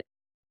through it.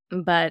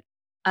 But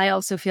I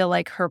also feel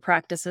like her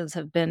practices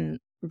have been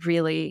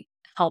really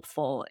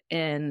helpful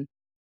in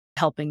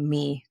helping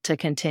me to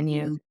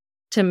continue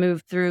to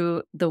move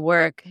through the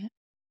work.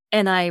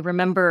 And I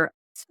remember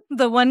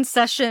the one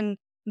session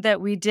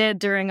that we did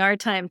during our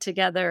time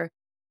together,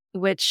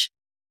 which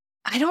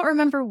I don't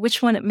remember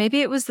which one.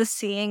 Maybe it was the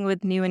Seeing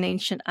with New and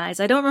Ancient Eyes.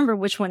 I don't remember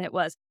which one it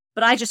was,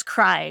 but I just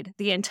cried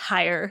the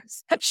entire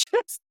session.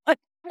 I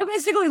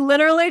basically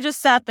literally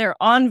just sat there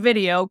on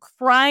video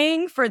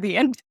crying for the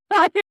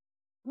entire,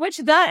 which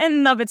that in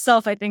and of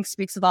itself, I think,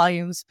 speaks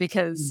volumes,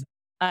 because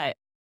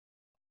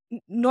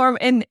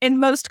in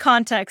most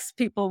contexts,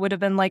 people would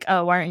have been like,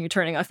 oh, why aren't you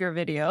turning off your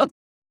video?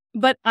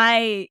 But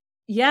I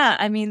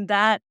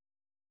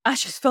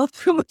just felt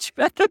so much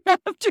better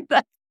after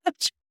that.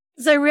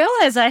 Because I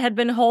realized I had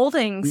been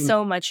holding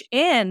so much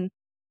in,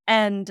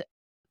 and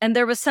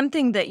there was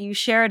something that you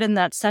shared in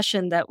that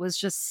session that was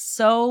just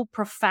so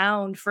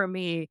profound for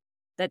me,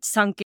 that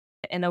sunk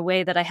in a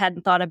way that I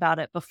hadn't thought about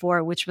it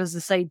before, which was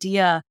this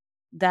idea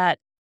that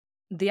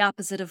the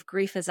opposite of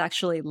grief is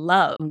actually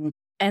love.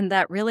 And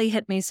that really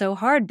hit me so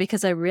hard,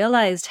 because I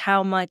realized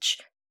how much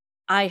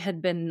I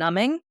had been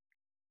numbing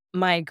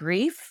my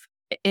grief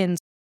in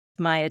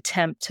my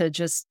attempt to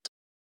just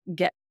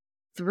get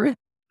through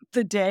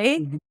the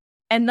day.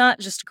 And not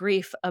just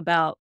grief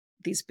about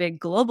these big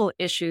global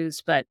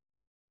issues, but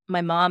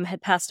my mom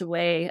had passed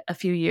away a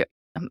few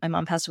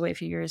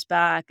years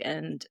back,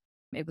 and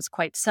it was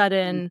quite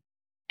sudden.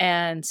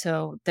 And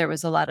so there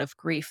was a lot of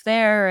grief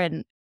there.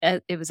 And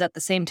it was at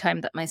the same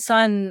time that my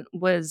son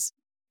was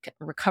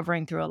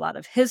recovering through a lot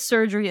of his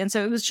surgery. And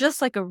so it was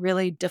just like a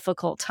really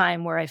difficult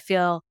time where I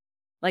feel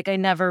like I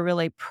never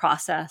really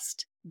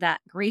processed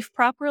that grief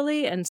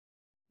properly. And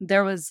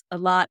there was a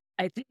lot,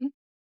 I think,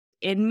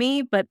 in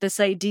me, but this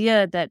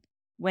idea that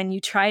when you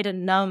try to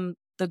numb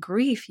the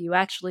grief, you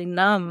actually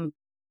numb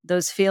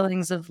those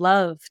feelings of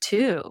love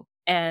too,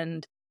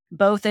 and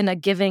both in a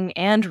giving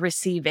and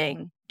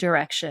receiving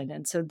direction.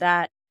 And so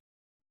that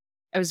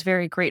I was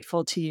very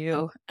grateful to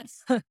you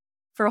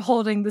for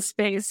holding the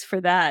space for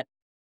that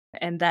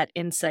and that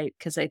insight,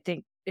 because I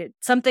think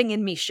something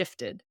in me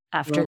shifted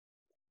after Well,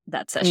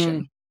 that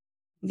session.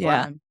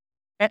 Yeah. fun.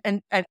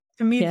 And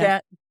to me, Yeah.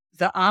 that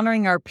the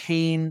honoring our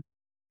pain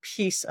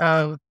piece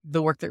of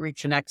the work that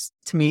reconnects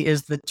to me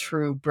is the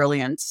true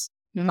brilliance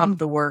of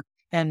the work,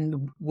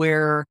 and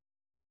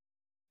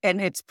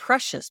it's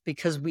precious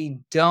because we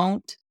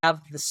don't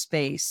have the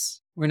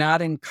space. We're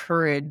not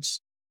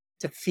encouraged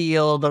to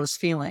feel those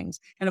feelings.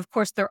 And of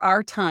course, there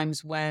are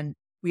times when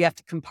we have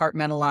to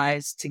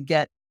compartmentalize to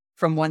get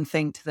from one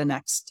thing to the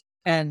next.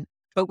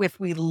 But if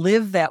we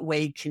live that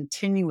way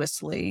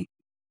continuously,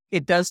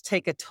 it does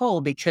take a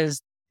toll,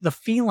 because the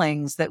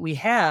feelings that we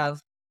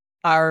have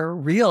are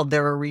real.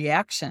 They're a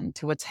reaction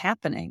to what's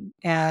happening.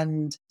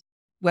 And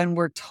when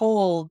we're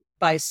told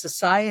by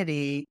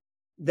society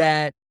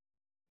that,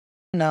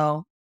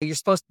 you're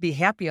supposed to be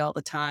happy all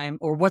the time,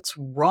 or what's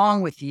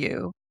wrong with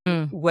you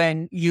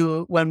when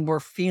we're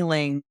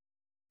feeling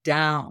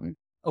down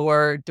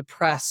or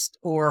depressed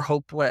or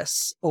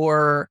hopeless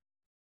or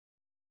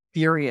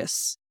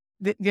furious,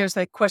 there's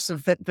that question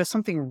of that there's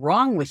something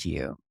wrong with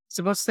you.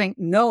 Supposed to think,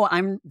 no,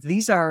 I'm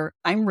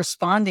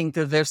responding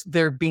to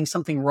there being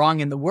something wrong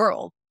in the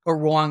world, or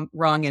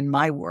wrong in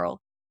my world.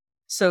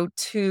 So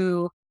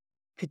to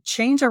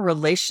change our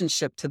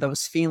relationship to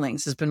those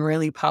feelings has been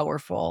really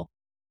powerful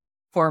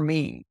for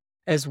me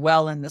as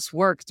well in this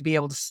work, to be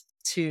able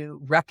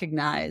to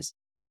recognize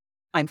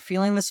I'm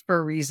feeling this for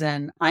a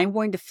reason. I'm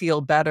going to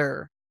feel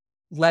better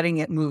letting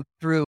it move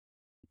through.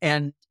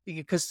 And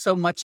because so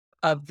much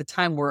of the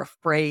time we're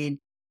afraid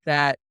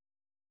that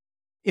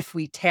if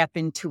we tap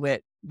into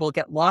it, we'll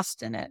get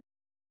lost in it.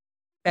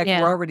 In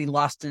fact, we're already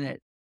lost in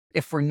it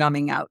if we're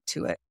numbing out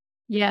to it.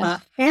 Yeah.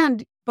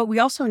 But we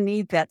also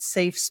need that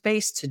safe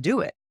space to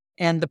do it,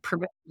 and the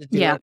permission to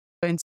do it.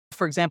 And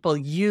for example,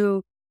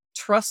 you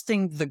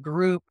trusting the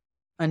group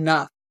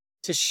enough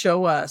to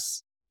show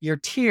us your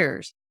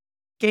tears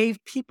gave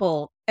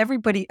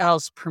everybody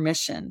else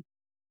permission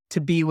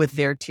to be with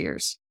their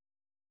tears.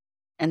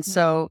 And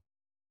so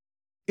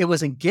it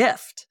was a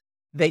gift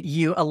that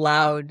you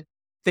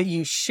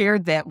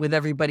shared that with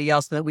everybody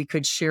else, that we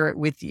could share it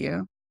with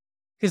you.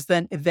 Because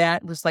then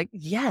that was like,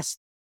 yes,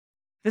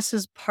 this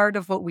is part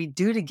of what we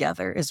do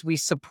together, is we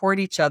support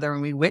each other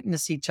and we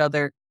witness each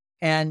other,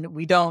 and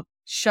we don't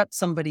shut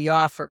somebody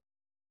off or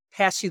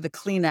pass you the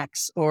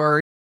Kleenex or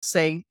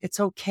say, it's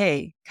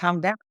okay, calm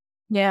down.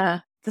 Yeah.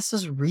 This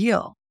is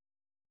real.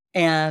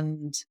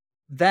 And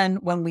then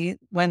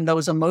when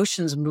those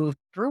emotions move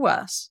through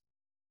us,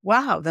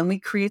 wow, then we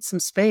create some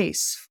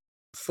space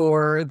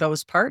for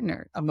those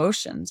partner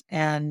emotions,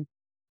 and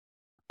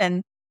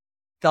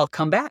they'll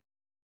come back.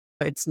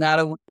 It's not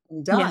a one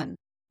and done.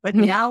 But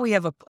now we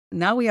have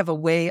a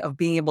way of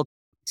being able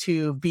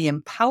to be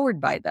empowered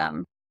by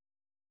them.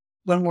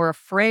 When we're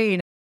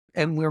afraid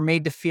and we're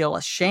made to feel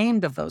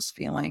ashamed of those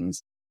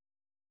feelings,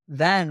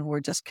 then we're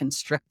just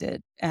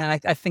constricted.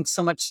 And I think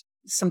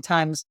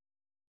sometimes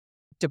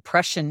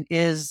depression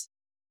is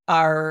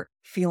our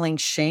feeling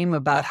shame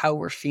about how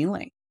we're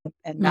feeling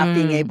and not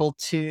being able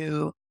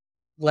to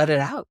let it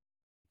out.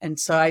 And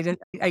so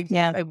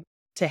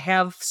to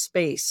have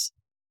space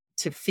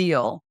to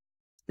feel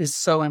is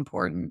so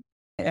important.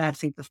 And I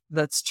think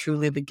that's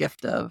truly the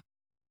gift of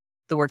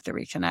the work that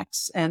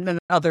reconnects, and then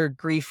other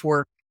grief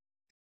work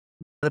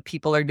that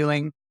people are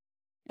doing.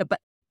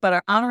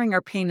 But honoring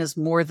our pain is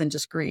more than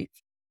just grief,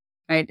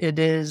 right? It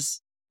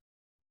is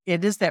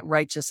that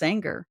righteous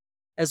anger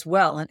as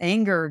well. And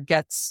anger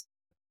gets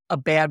a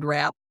bad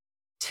rap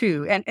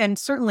too. And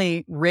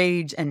certainly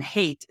rage and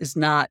hate is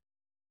not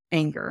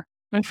anger.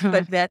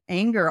 But that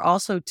anger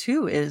also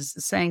too is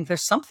saying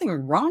there's something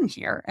wrong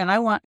here,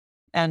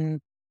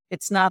 and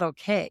it's not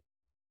okay.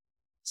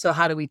 So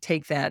how do we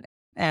take that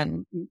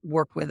and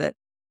work with it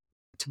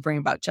to bring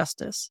about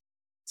justice?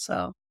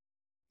 So,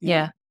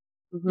 Yeah.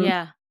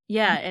 Mm-hmm.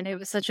 Yeah. And it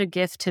was such a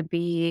gift to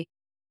be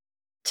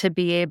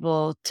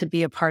able to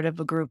be a part of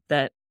a group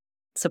that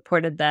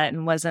supported that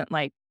and wasn't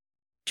like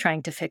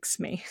trying to fix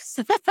me.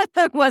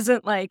 That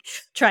wasn't like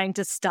trying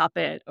to stop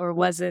it, or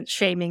wasn't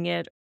shaming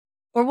it,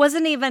 or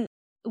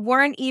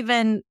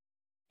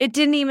it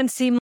didn't even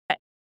seem like,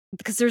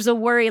 because there's a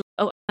worry,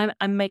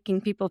 I'm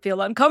making people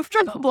feel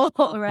uncomfortable,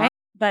 right?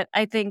 But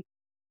I think,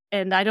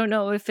 and I don't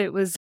know if it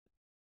was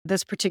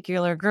this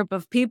particular group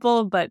of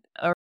people,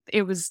 or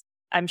it was,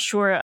 I'm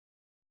sure,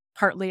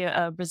 partly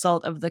a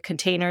result of the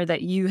container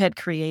that you had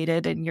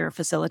created in your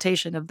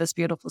facilitation of this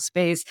beautiful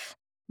space.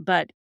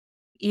 But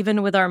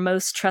even with our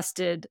most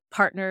trusted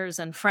partners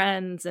and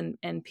friends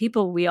and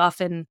people, we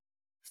often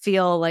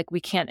feel like we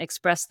can't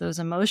express those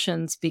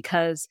emotions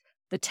because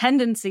the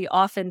tendency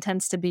often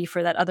tends to be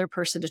for that other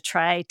person to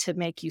try to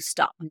make you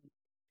stop,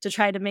 to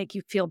try to make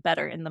you feel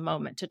better in the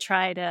moment, to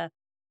try to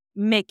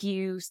make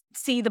you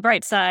see the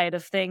bright side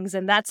of things.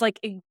 And that's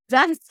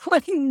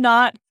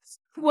not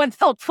what's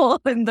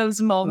helpful in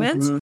those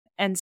moments. Mhm.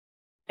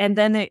 And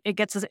then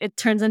it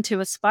turns into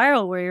a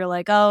spiral where you're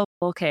like, oh,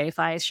 okay, if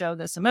I show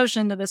this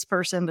emotion to this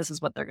person, this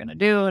is what they're going to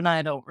do. And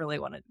I don't really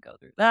want to go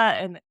through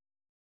that.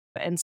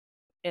 And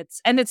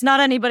it's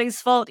not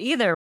anybody's fault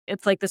either.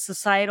 It's like the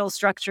societal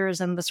structures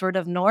and the sort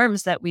of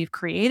norms that we've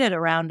created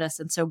around us.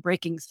 And so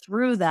breaking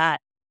through that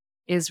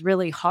is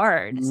really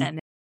hard. Mhm. And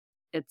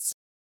it's,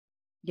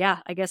 yeah,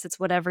 I guess it's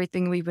what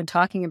everything we've been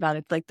talking about.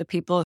 It's like the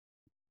people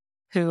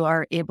who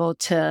are able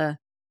to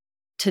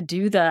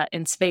do that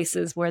in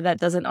spaces where that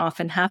doesn't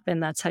often happen.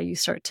 That's how you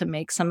start to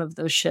make some of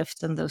those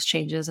shifts and those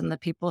changes. And the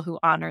people who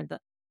honor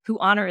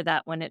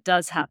that when it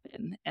does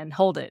happen and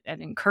hold it and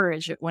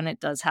encourage it when it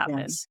does happen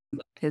Yes.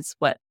 is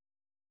what,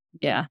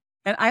 yeah.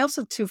 And I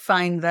also too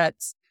find that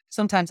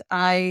sometimes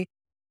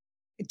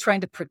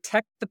trying to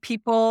protect the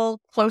people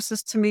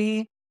closest to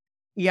me.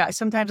 Yeah,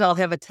 sometimes I'll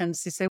have a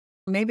tendency to say,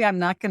 maybe I'm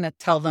not going to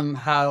tell them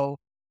how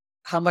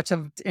much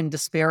of in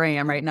despair I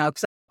am right now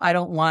because I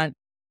don't want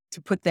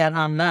to put that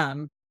on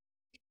them.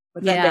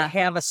 But then to Yeah.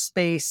 have a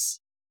space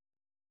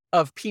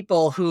of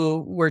people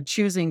who were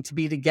choosing to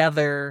be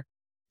together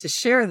to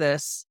share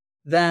this,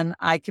 then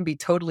I can be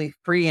totally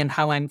free in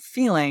how I'm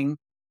feeling,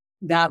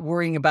 not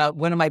worrying about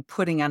what am I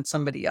putting on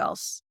somebody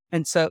else.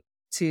 And so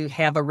to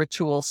have a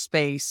ritual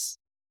space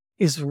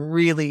is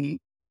really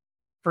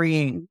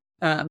freeing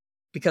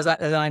because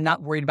I'm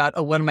not worried about,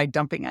 oh, what am I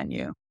dumping on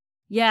you?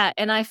 Yeah.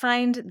 And I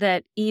find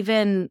that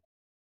even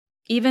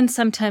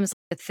sometimes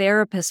a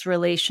therapist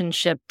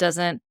relationship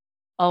doesn't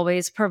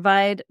always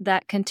provide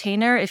that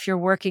container if you're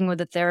working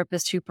with a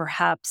therapist who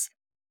perhaps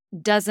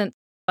doesn't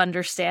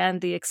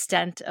understand the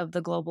extent of the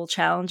global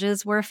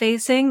challenges we're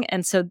facing.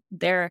 And so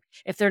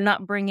if they're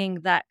not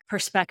bringing that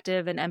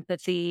perspective and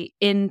empathy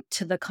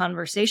into the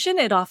conversation,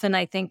 it often,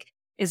 I think,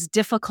 is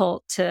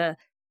difficult to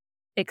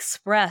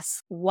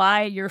express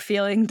why you're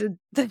feeling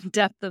the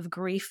depth of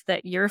grief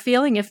that you're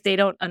feeling if they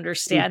don't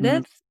understand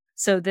Mhm. it.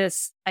 So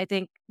I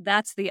think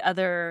that's the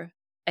other,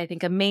 I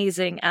think,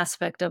 amazing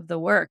aspect of the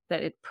work,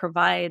 that it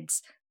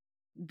provides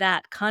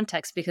that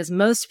context, because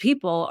most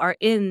people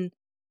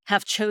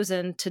have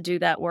chosen to do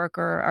that work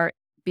or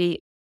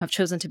have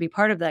chosen to be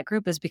part of that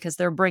group is because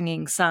they're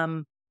bringing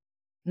some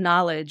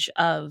knowledge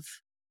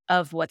of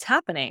what's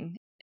happening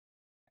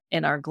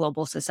in our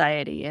global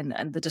society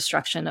and the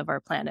destruction of our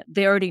planet.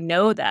 They already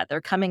know that. They're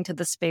coming to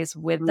the space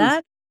with Mm.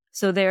 that.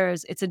 So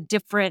it's a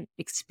different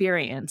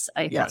experience,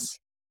 I think. Yes.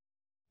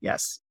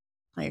 Yes,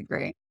 I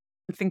agree.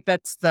 I think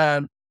that's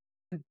the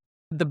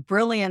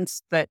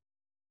brilliance that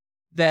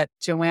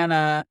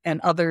Joanna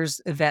and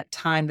others at that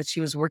time that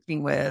she was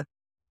working with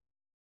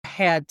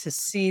had to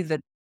see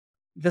that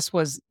this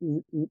was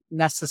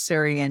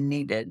necessary and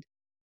needed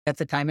at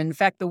the time. In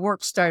fact, the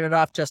work started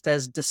off just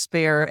as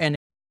despair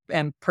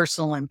and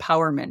personal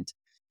empowerment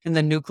in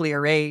the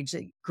nuclear age.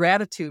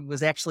 Gratitude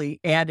was actually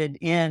added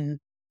in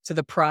to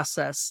the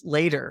process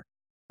later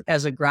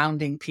as a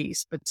grounding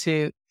piece, but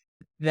to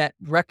that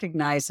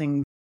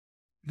recognizing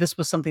this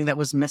was something that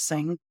was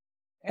missing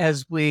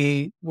as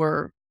we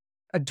were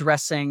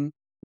addressing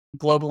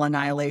global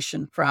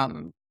annihilation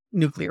from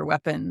nuclear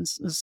weapons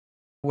is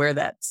where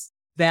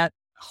that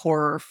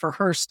horror for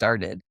her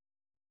started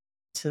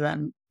to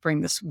then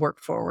bring this work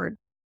forward.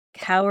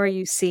 How are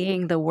you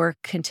seeing the work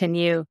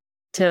continue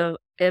to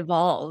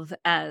evolve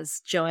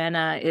as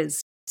Joanna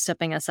is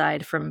stepping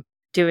aside from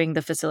doing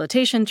the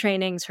facilitation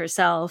trainings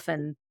herself,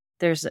 and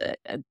there's the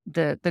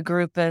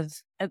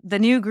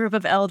new group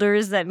of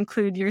elders that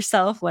include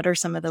yourself? What are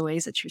some of the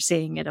ways that you're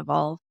seeing it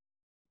evolve?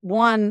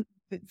 One,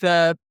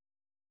 the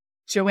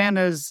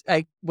Joanna's,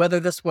 whether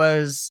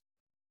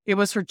it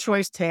was her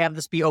choice to have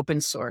this be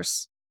open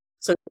source.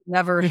 So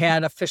never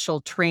had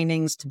official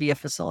trainings to be a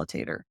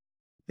facilitator.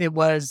 It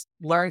was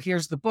learn,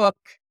 here's the book,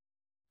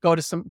 go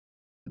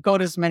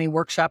to as many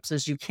workshops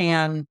as you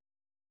can,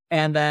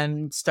 and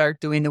then start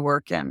doing the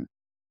work. And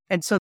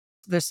so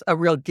there's a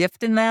real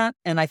gift in that.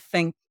 And I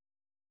think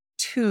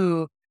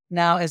too,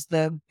 now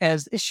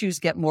as issues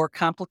get more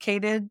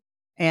complicated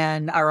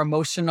and our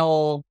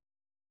emotional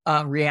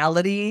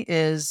reality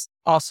is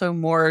also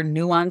more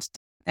nuanced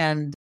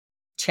and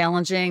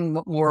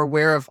challenging, more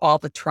aware of all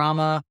the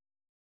trauma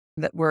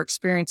that we're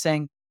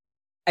experiencing,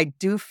 I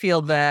do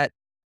feel that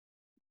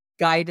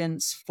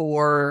guidance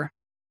for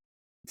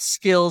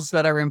skills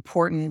that are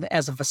important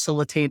as a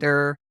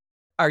facilitator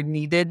are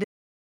needed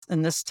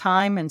in this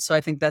time. And so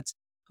I think that's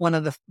one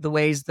of the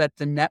ways that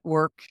the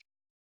network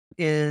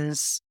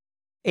is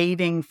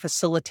aiding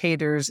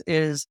facilitators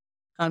is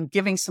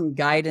giving some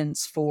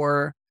guidance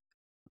for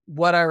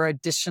what are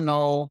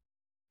additional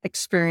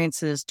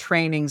experiences,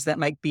 trainings that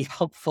might be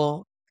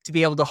helpful to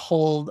be able to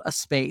hold a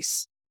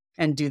space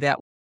and do that.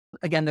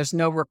 again, there's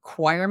no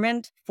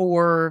requirement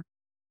for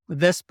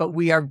this, but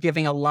we are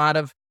giving a lot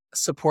of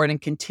support and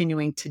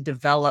continuing to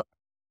develop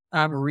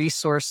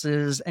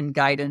resources and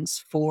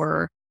guidance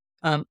for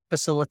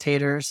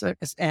facilitators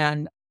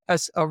and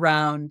us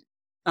around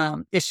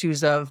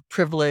issues of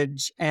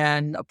privilege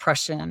and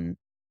oppression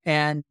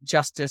and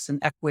justice and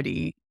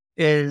equity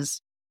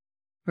is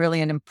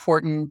really an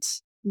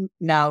important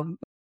now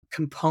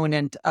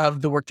component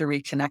of the work to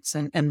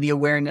reconnect and the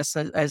awareness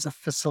as a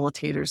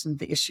facilitators and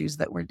the issues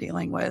that we're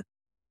dealing with.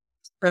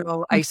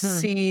 So I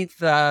see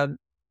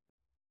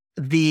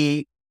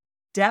the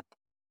depth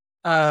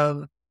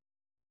of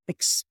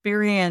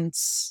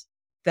experience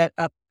that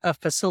a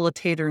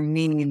facilitator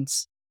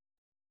needs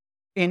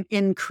in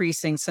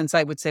increasing since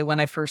I would say when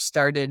I first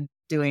started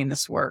doing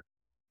this work,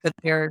 that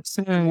there's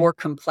more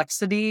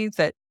complexity,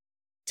 that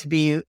to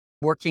be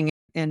working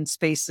in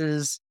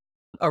spaces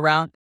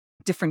around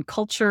different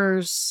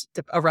cultures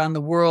around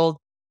the world.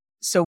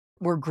 So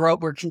we're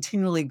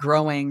continually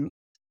growing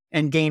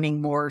and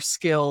gaining more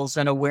skills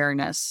and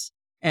awareness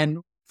and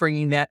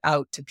bringing that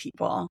out to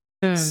people.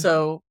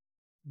 So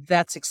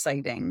that's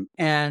exciting,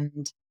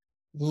 and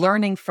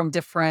learning from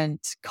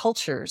different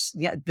cultures.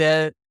 Yeah,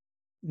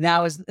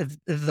 now is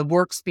the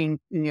work's being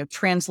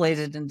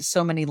translated into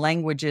so many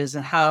languages,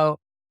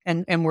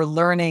 and and we're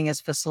learning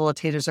as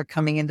facilitators are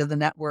coming into the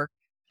network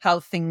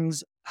how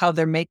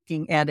they're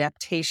making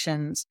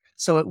adaptations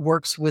so it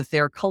works with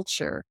their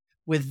culture,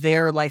 with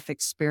their life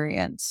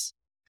experience.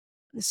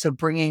 So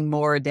bringing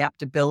more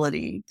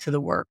adaptability to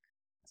the work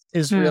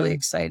is really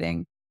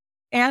exciting.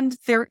 And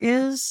there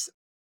is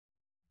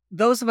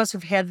those of us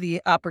who've had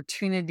the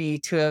opportunity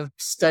to have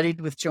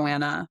studied with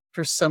Joanna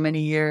for so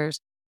many years,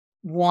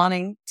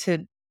 wanting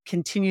to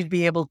continue to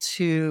be able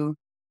to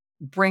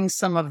bring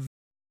some of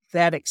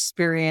that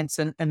experience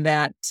and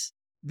that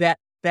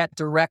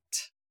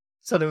direct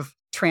sort of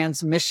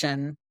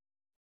transmission,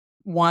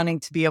 wanting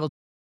to be able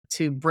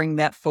to bring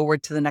that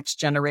forward to the next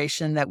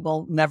generation that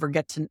will never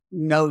get to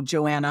know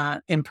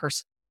Joanna in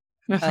person.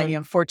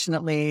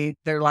 Unfortunately,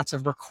 there are lots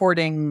of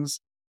recordings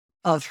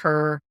of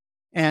her.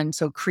 And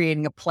so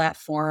creating a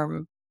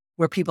platform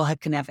where people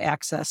can have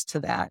access to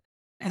that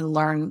and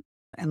learn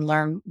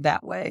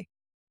that way,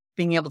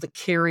 being able to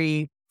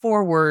carry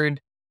forward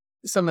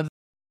some of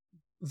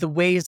the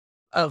ways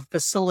of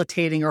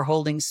facilitating or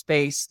holding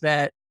space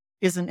that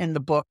isn't in the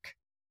book,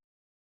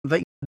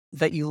 but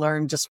that you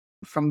learn just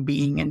from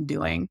being and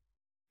doing.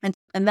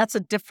 And that's a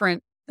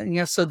different,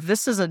 so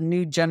this is a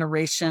new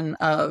generation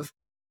of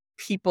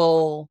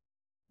people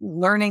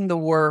learning the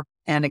work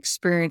and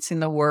experiencing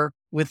the work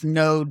with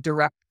no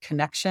direct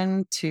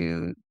connection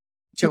to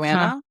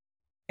Joanna.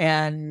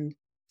 And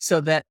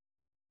so that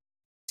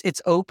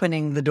it's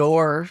opening the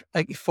door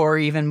for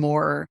even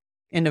more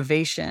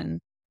innovation.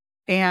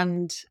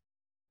 And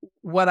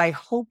what I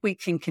hope we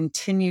can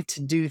continue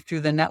to do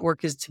through the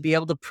network is to be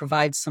able to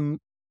provide some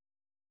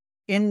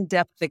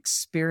in-depth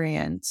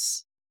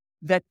experience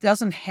that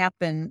doesn't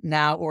happen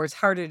now, or it's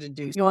harder to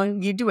do.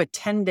 You do a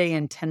 10-day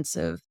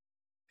intensive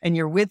and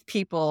you're with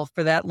people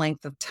for that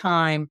length of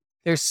time.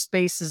 There's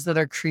spaces that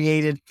are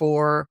created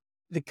for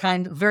the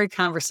kind of very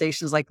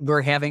conversations like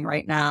we're having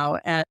right now,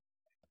 at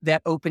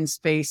that open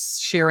space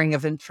sharing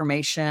of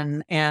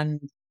information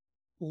and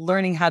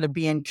learning how to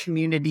be in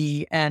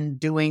community and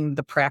doing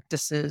the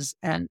practices.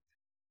 And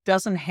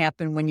doesn't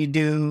happen when you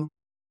do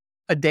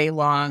a day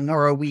long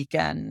or a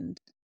weekend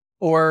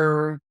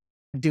or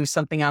do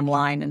something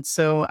online. And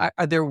so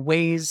are there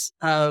ways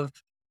of,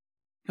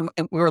 and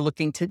we're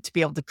looking to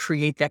be able to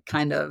create that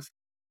kind of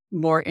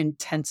more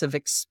intensive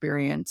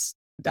experience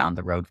down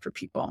the road for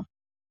people.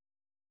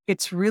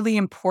 It's really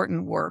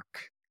important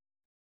work.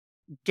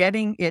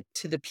 Getting it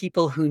to the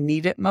people who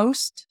need it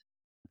most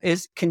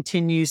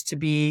continues to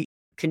be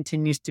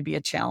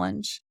a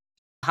challenge.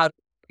 How to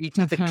reach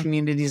the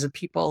communities of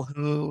people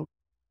who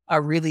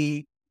are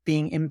really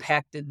being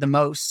impacted the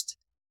most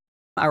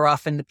are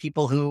often the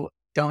people who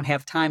don't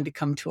have time to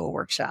come to a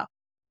workshop.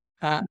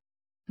 Right?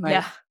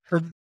 Yeah.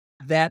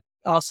 That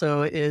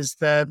also is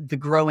the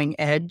growing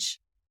edge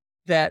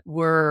that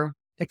we're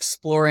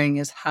exploring,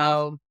 is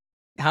how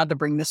to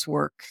bring this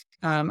work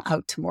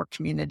out to more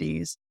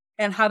communities,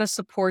 and how to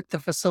support the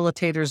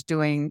facilitators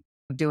doing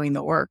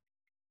the work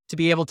to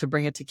be able to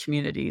bring it to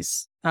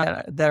communities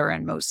that are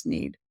in most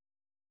need.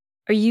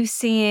 Are you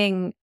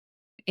seeing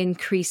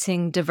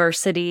increasing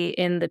diversity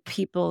in the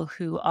people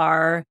who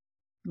are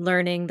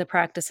learning the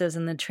practices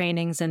and the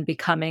trainings and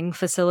becoming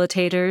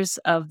facilitators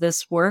of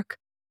this work?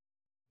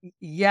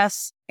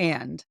 Yes,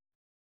 and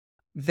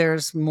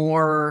there's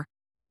more.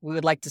 We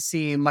would like to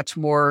see much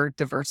more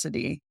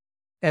diversity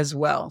as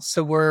well.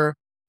 So we're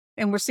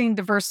seeing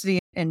diversity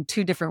in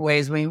two different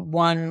ways.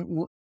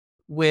 One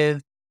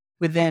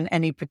within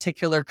any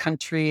particular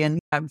country, and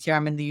here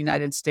I'm in the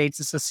United States,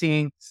 and so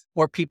seeing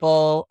more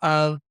people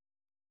of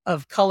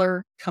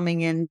color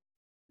coming in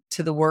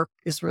to the work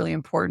is really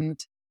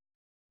important.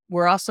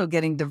 We're also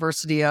getting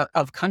diversity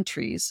of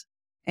countries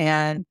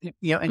and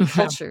and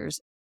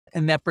cultures,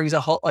 and that brings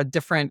a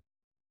different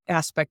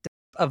aspect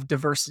of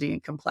diversity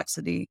and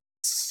complexity.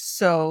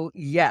 So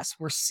yes,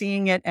 we're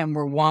seeing it and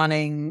we're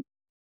wanting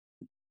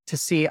to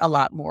see a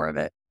lot more of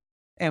it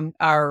and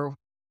are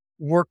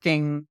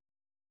working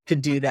to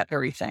do that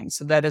very thing.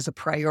 So that is a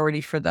priority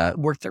for the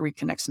Work That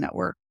Reconnects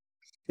Network,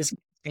 is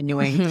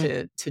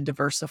continuing to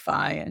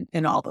diversify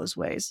in all those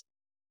ways.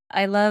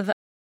 I love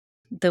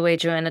the way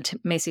Joanna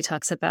Macy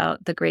talks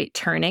about the great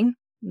turning,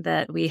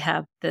 that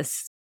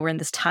we're in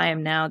this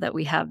time now that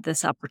we have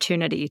this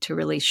opportunity to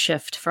really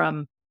shift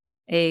from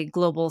a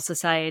global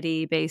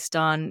society based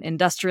on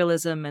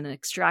industrialism and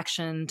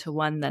extraction to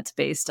one that's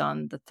based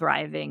on the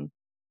thriving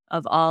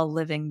of all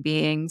living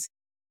beings.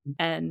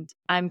 And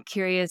I'm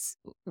curious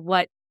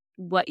what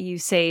you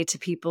say to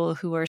people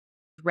who are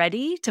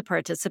ready to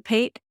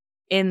participate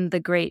in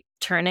the great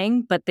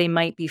turning, but they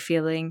might be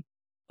feeling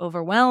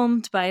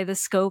overwhelmed by the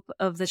scope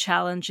of the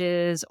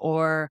challenges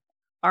or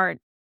aren't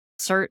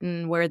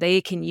certain where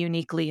they can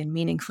uniquely and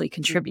meaningfully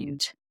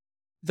contribute.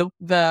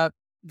 The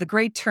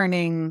great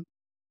turning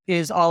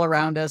is all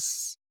around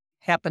us,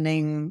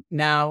 happening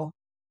now.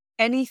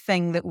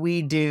 Anything that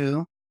we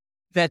do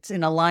that's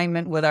in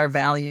alignment with our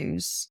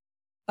values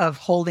of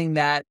holding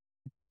that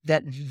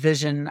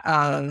vision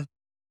of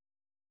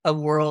a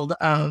world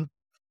of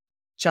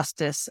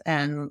justice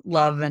and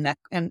love and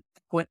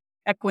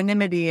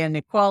equanimity and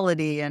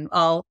equality and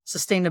all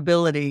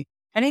sustainability,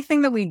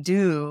 anything that we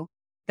do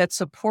that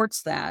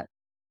supports that,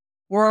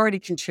 we're already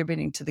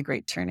contributing to the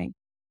great turning.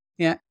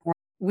 Yeah.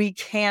 We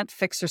can't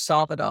fix or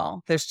solve it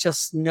all. There's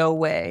just no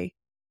way.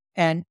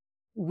 And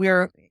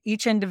we're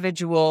each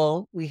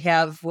individual, we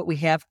have what we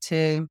have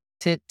to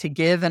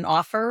give and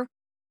offer,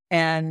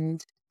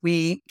 and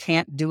we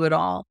can't do it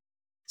all.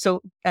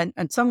 So, and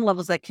on some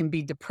levels that can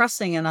be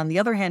depressing. And on the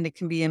other hand, it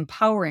can be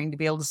empowering to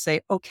be able to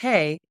say,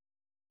 okay,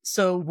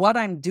 so what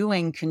I'm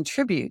doing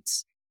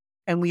contributes.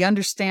 And we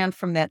understand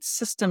from that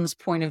systems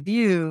point of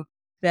view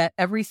that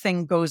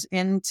everything goes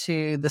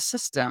into the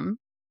system.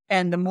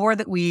 And the more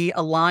that we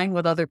align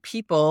with other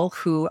people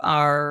who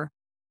are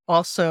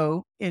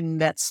also in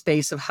that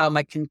space of how am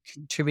I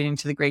contributing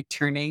to the great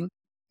turning,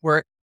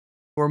 we're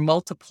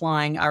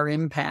multiplying our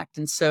impact.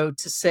 And so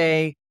to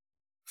say,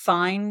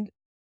 find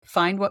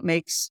what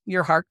makes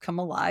your heart come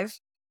alive,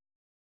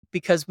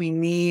 because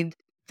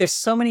there's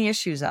so many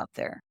issues out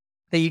there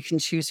that you can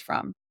choose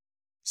from.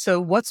 So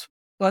what's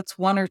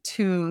one or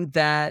two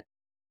that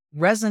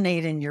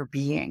resonate in your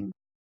being?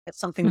 It's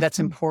something that's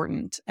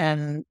important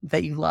and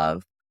that you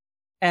love,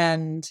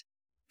 and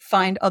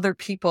find other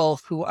people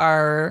who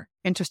are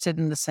interested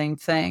in the same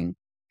thing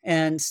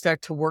and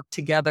start to work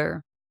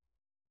together.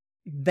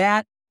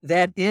 That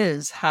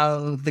is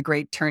how the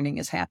great turning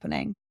is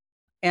happening.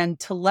 And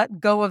to let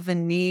go of the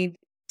need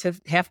to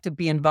have to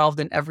be involved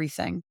in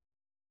everything.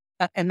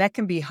 And that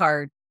can be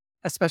hard,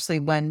 especially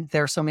when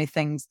there are so many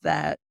things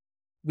that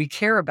we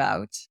care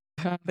about.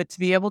 But to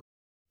be able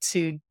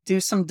to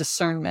do some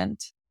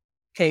discernment,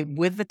 okay,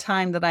 with the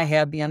time that I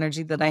have, the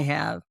energy that I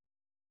have,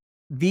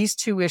 these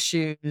two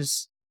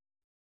issues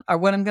are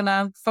what I'm going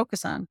to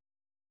focus on.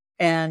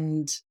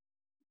 And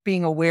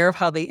being aware of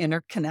how they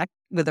interconnect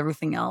with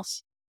everything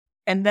else.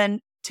 And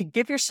then to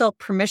give yourself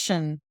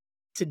permission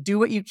to do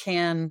what you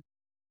can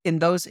in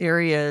those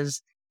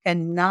areas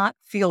and not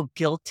feel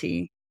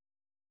guilty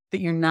that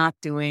you're not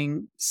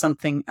doing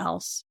something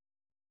else,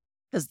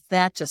 because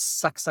that just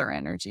sucks our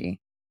energy.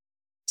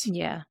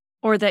 Yeah.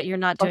 Or that you're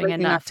not doing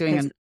enough.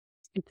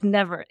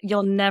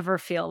 You'll never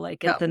feel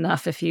like it's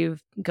enough if you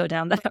go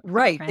down that road.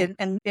 Right.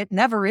 And it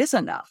never is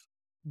enough.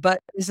 But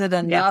is it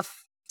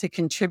enough to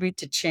contribute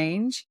to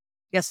change?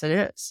 Yes, it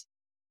is.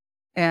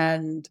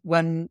 And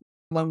when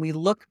we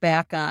look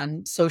back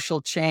on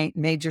social change,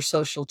 major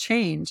social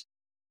change,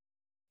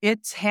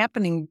 it's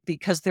happening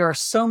because there are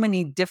so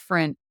many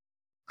different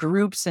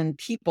groups and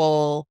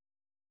people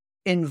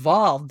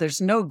involved.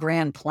 There's no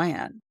grand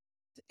plan.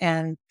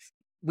 And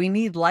we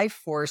need life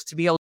force to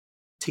be able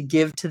to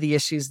give to the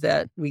issues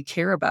that we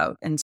care about.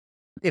 And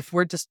if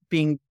we're just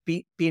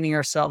beating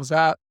ourselves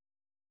up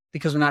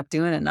because we're not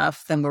doing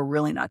enough, then we're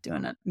really not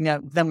doing it.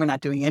 Then we're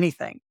not doing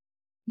anything.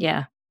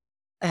 Yeah.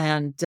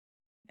 And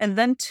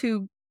then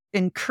to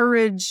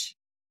encourage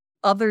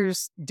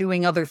others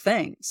doing other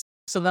things.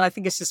 So then I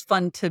think it's just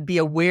fun to be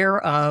aware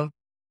of,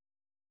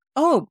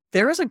 oh,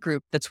 there is a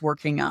group that's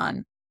working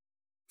on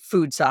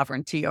food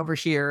sovereignty over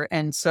here.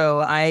 And so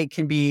I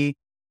can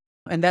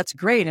and that's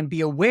great, and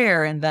be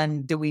aware. And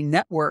then do we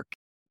network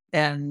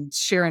and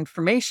share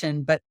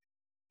information, but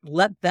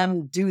let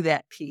them do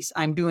that piece.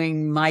 I'm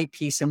doing my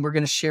piece and we're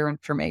going to share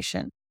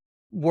information.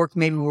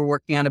 Maybe we're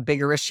working on a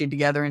bigger issue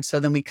together. And so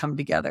then we come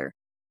together.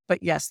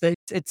 But yes,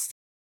 it's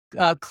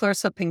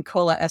Clarissa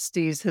Pinkola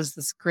Estes has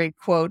this great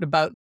quote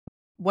about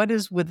what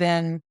is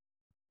within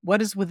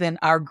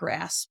our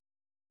grasp,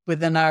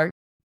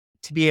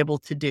 to be able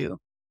to do.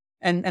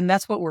 And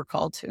that's what we're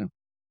called to.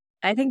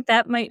 I think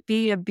that might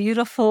be a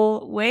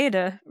beautiful way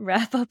to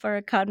wrap up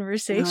our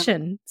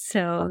conversation.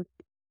 So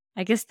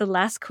I guess the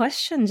last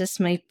question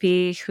just might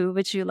be, who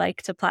would you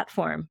like to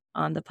platform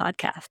on the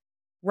podcast?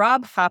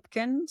 Rob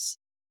Hopkins,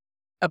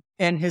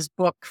 in his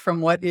book, From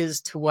What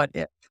Is to What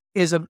If,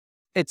 is a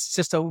it's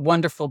just a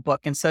wonderful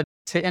book. And so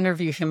to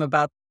interview him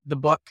about the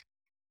book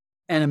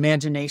and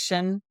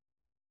imagination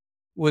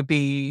would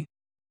be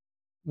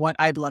what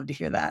I'd love to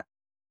hear that.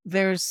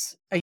 There's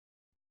a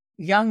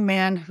young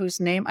man whose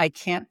name I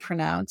can't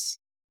pronounce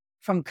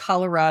from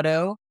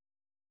Colorado,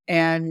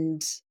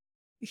 and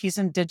he's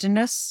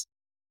indigenous,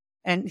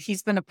 and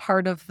he's been a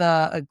part of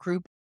a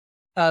group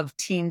of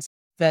teens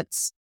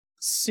that's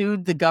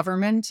sued the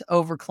government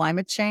over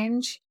climate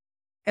change.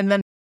 And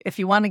then if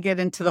you want to get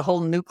into the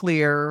whole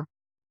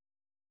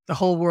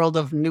world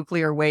of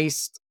nuclear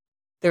waste,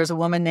 there's a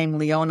woman named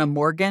Leona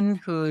Morgan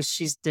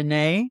she's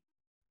Dene,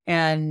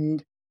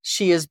 and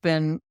she has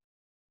been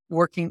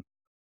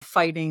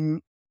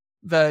fighting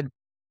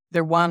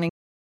they're wanting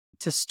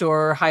to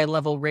store high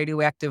level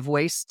radioactive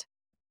waste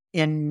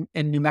in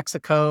New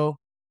Mexico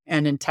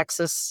and in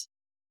Texas.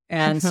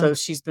 And so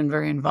she's been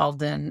very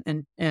involved in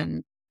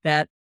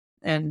that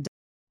and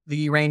the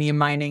uranium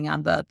mining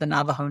on the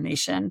Navajo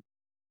Nation.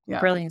 Yeah.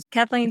 Brilliant.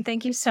 Kathleen,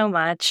 thank you so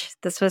much.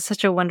 This was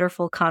such a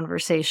wonderful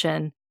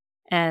conversation.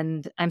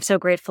 And I'm so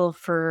grateful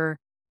for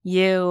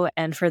you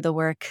and for the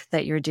work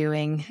that you're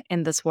doing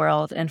in this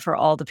world and for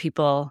all the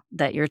people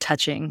that you're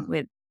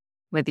touching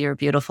with your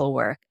beautiful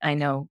work. I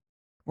know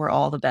we're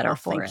all the better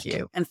for it. Thank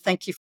you. And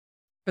thank you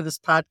for this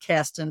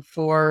podcast and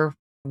for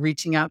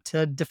reaching out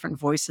to different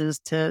voices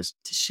to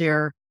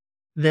share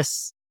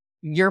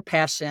your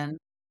passion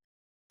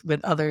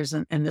with others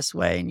in this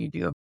way. And you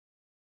do a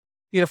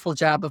beautiful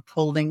job of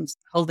holding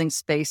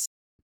space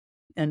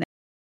and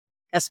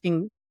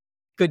asking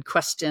good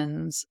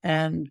questions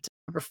and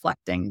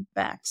reflecting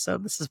back. So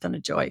this has been a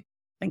joy.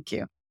 Thank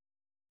you.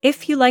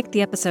 If you liked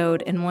the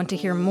episode and want to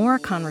hear more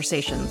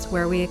conversations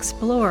where we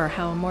explore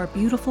how a more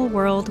beautiful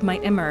world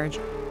might emerge,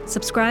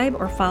 subscribe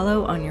or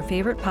follow on your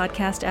favorite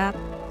podcast app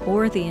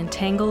or the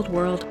Entangled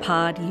World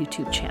Pod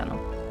YouTube channel.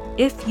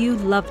 If you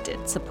loved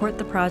it, support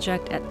the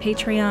project at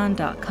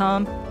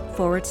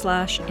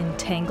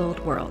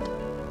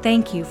patreon.com/entangledworld.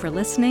 Thank you for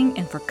listening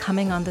and for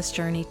coming on this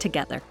journey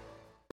together.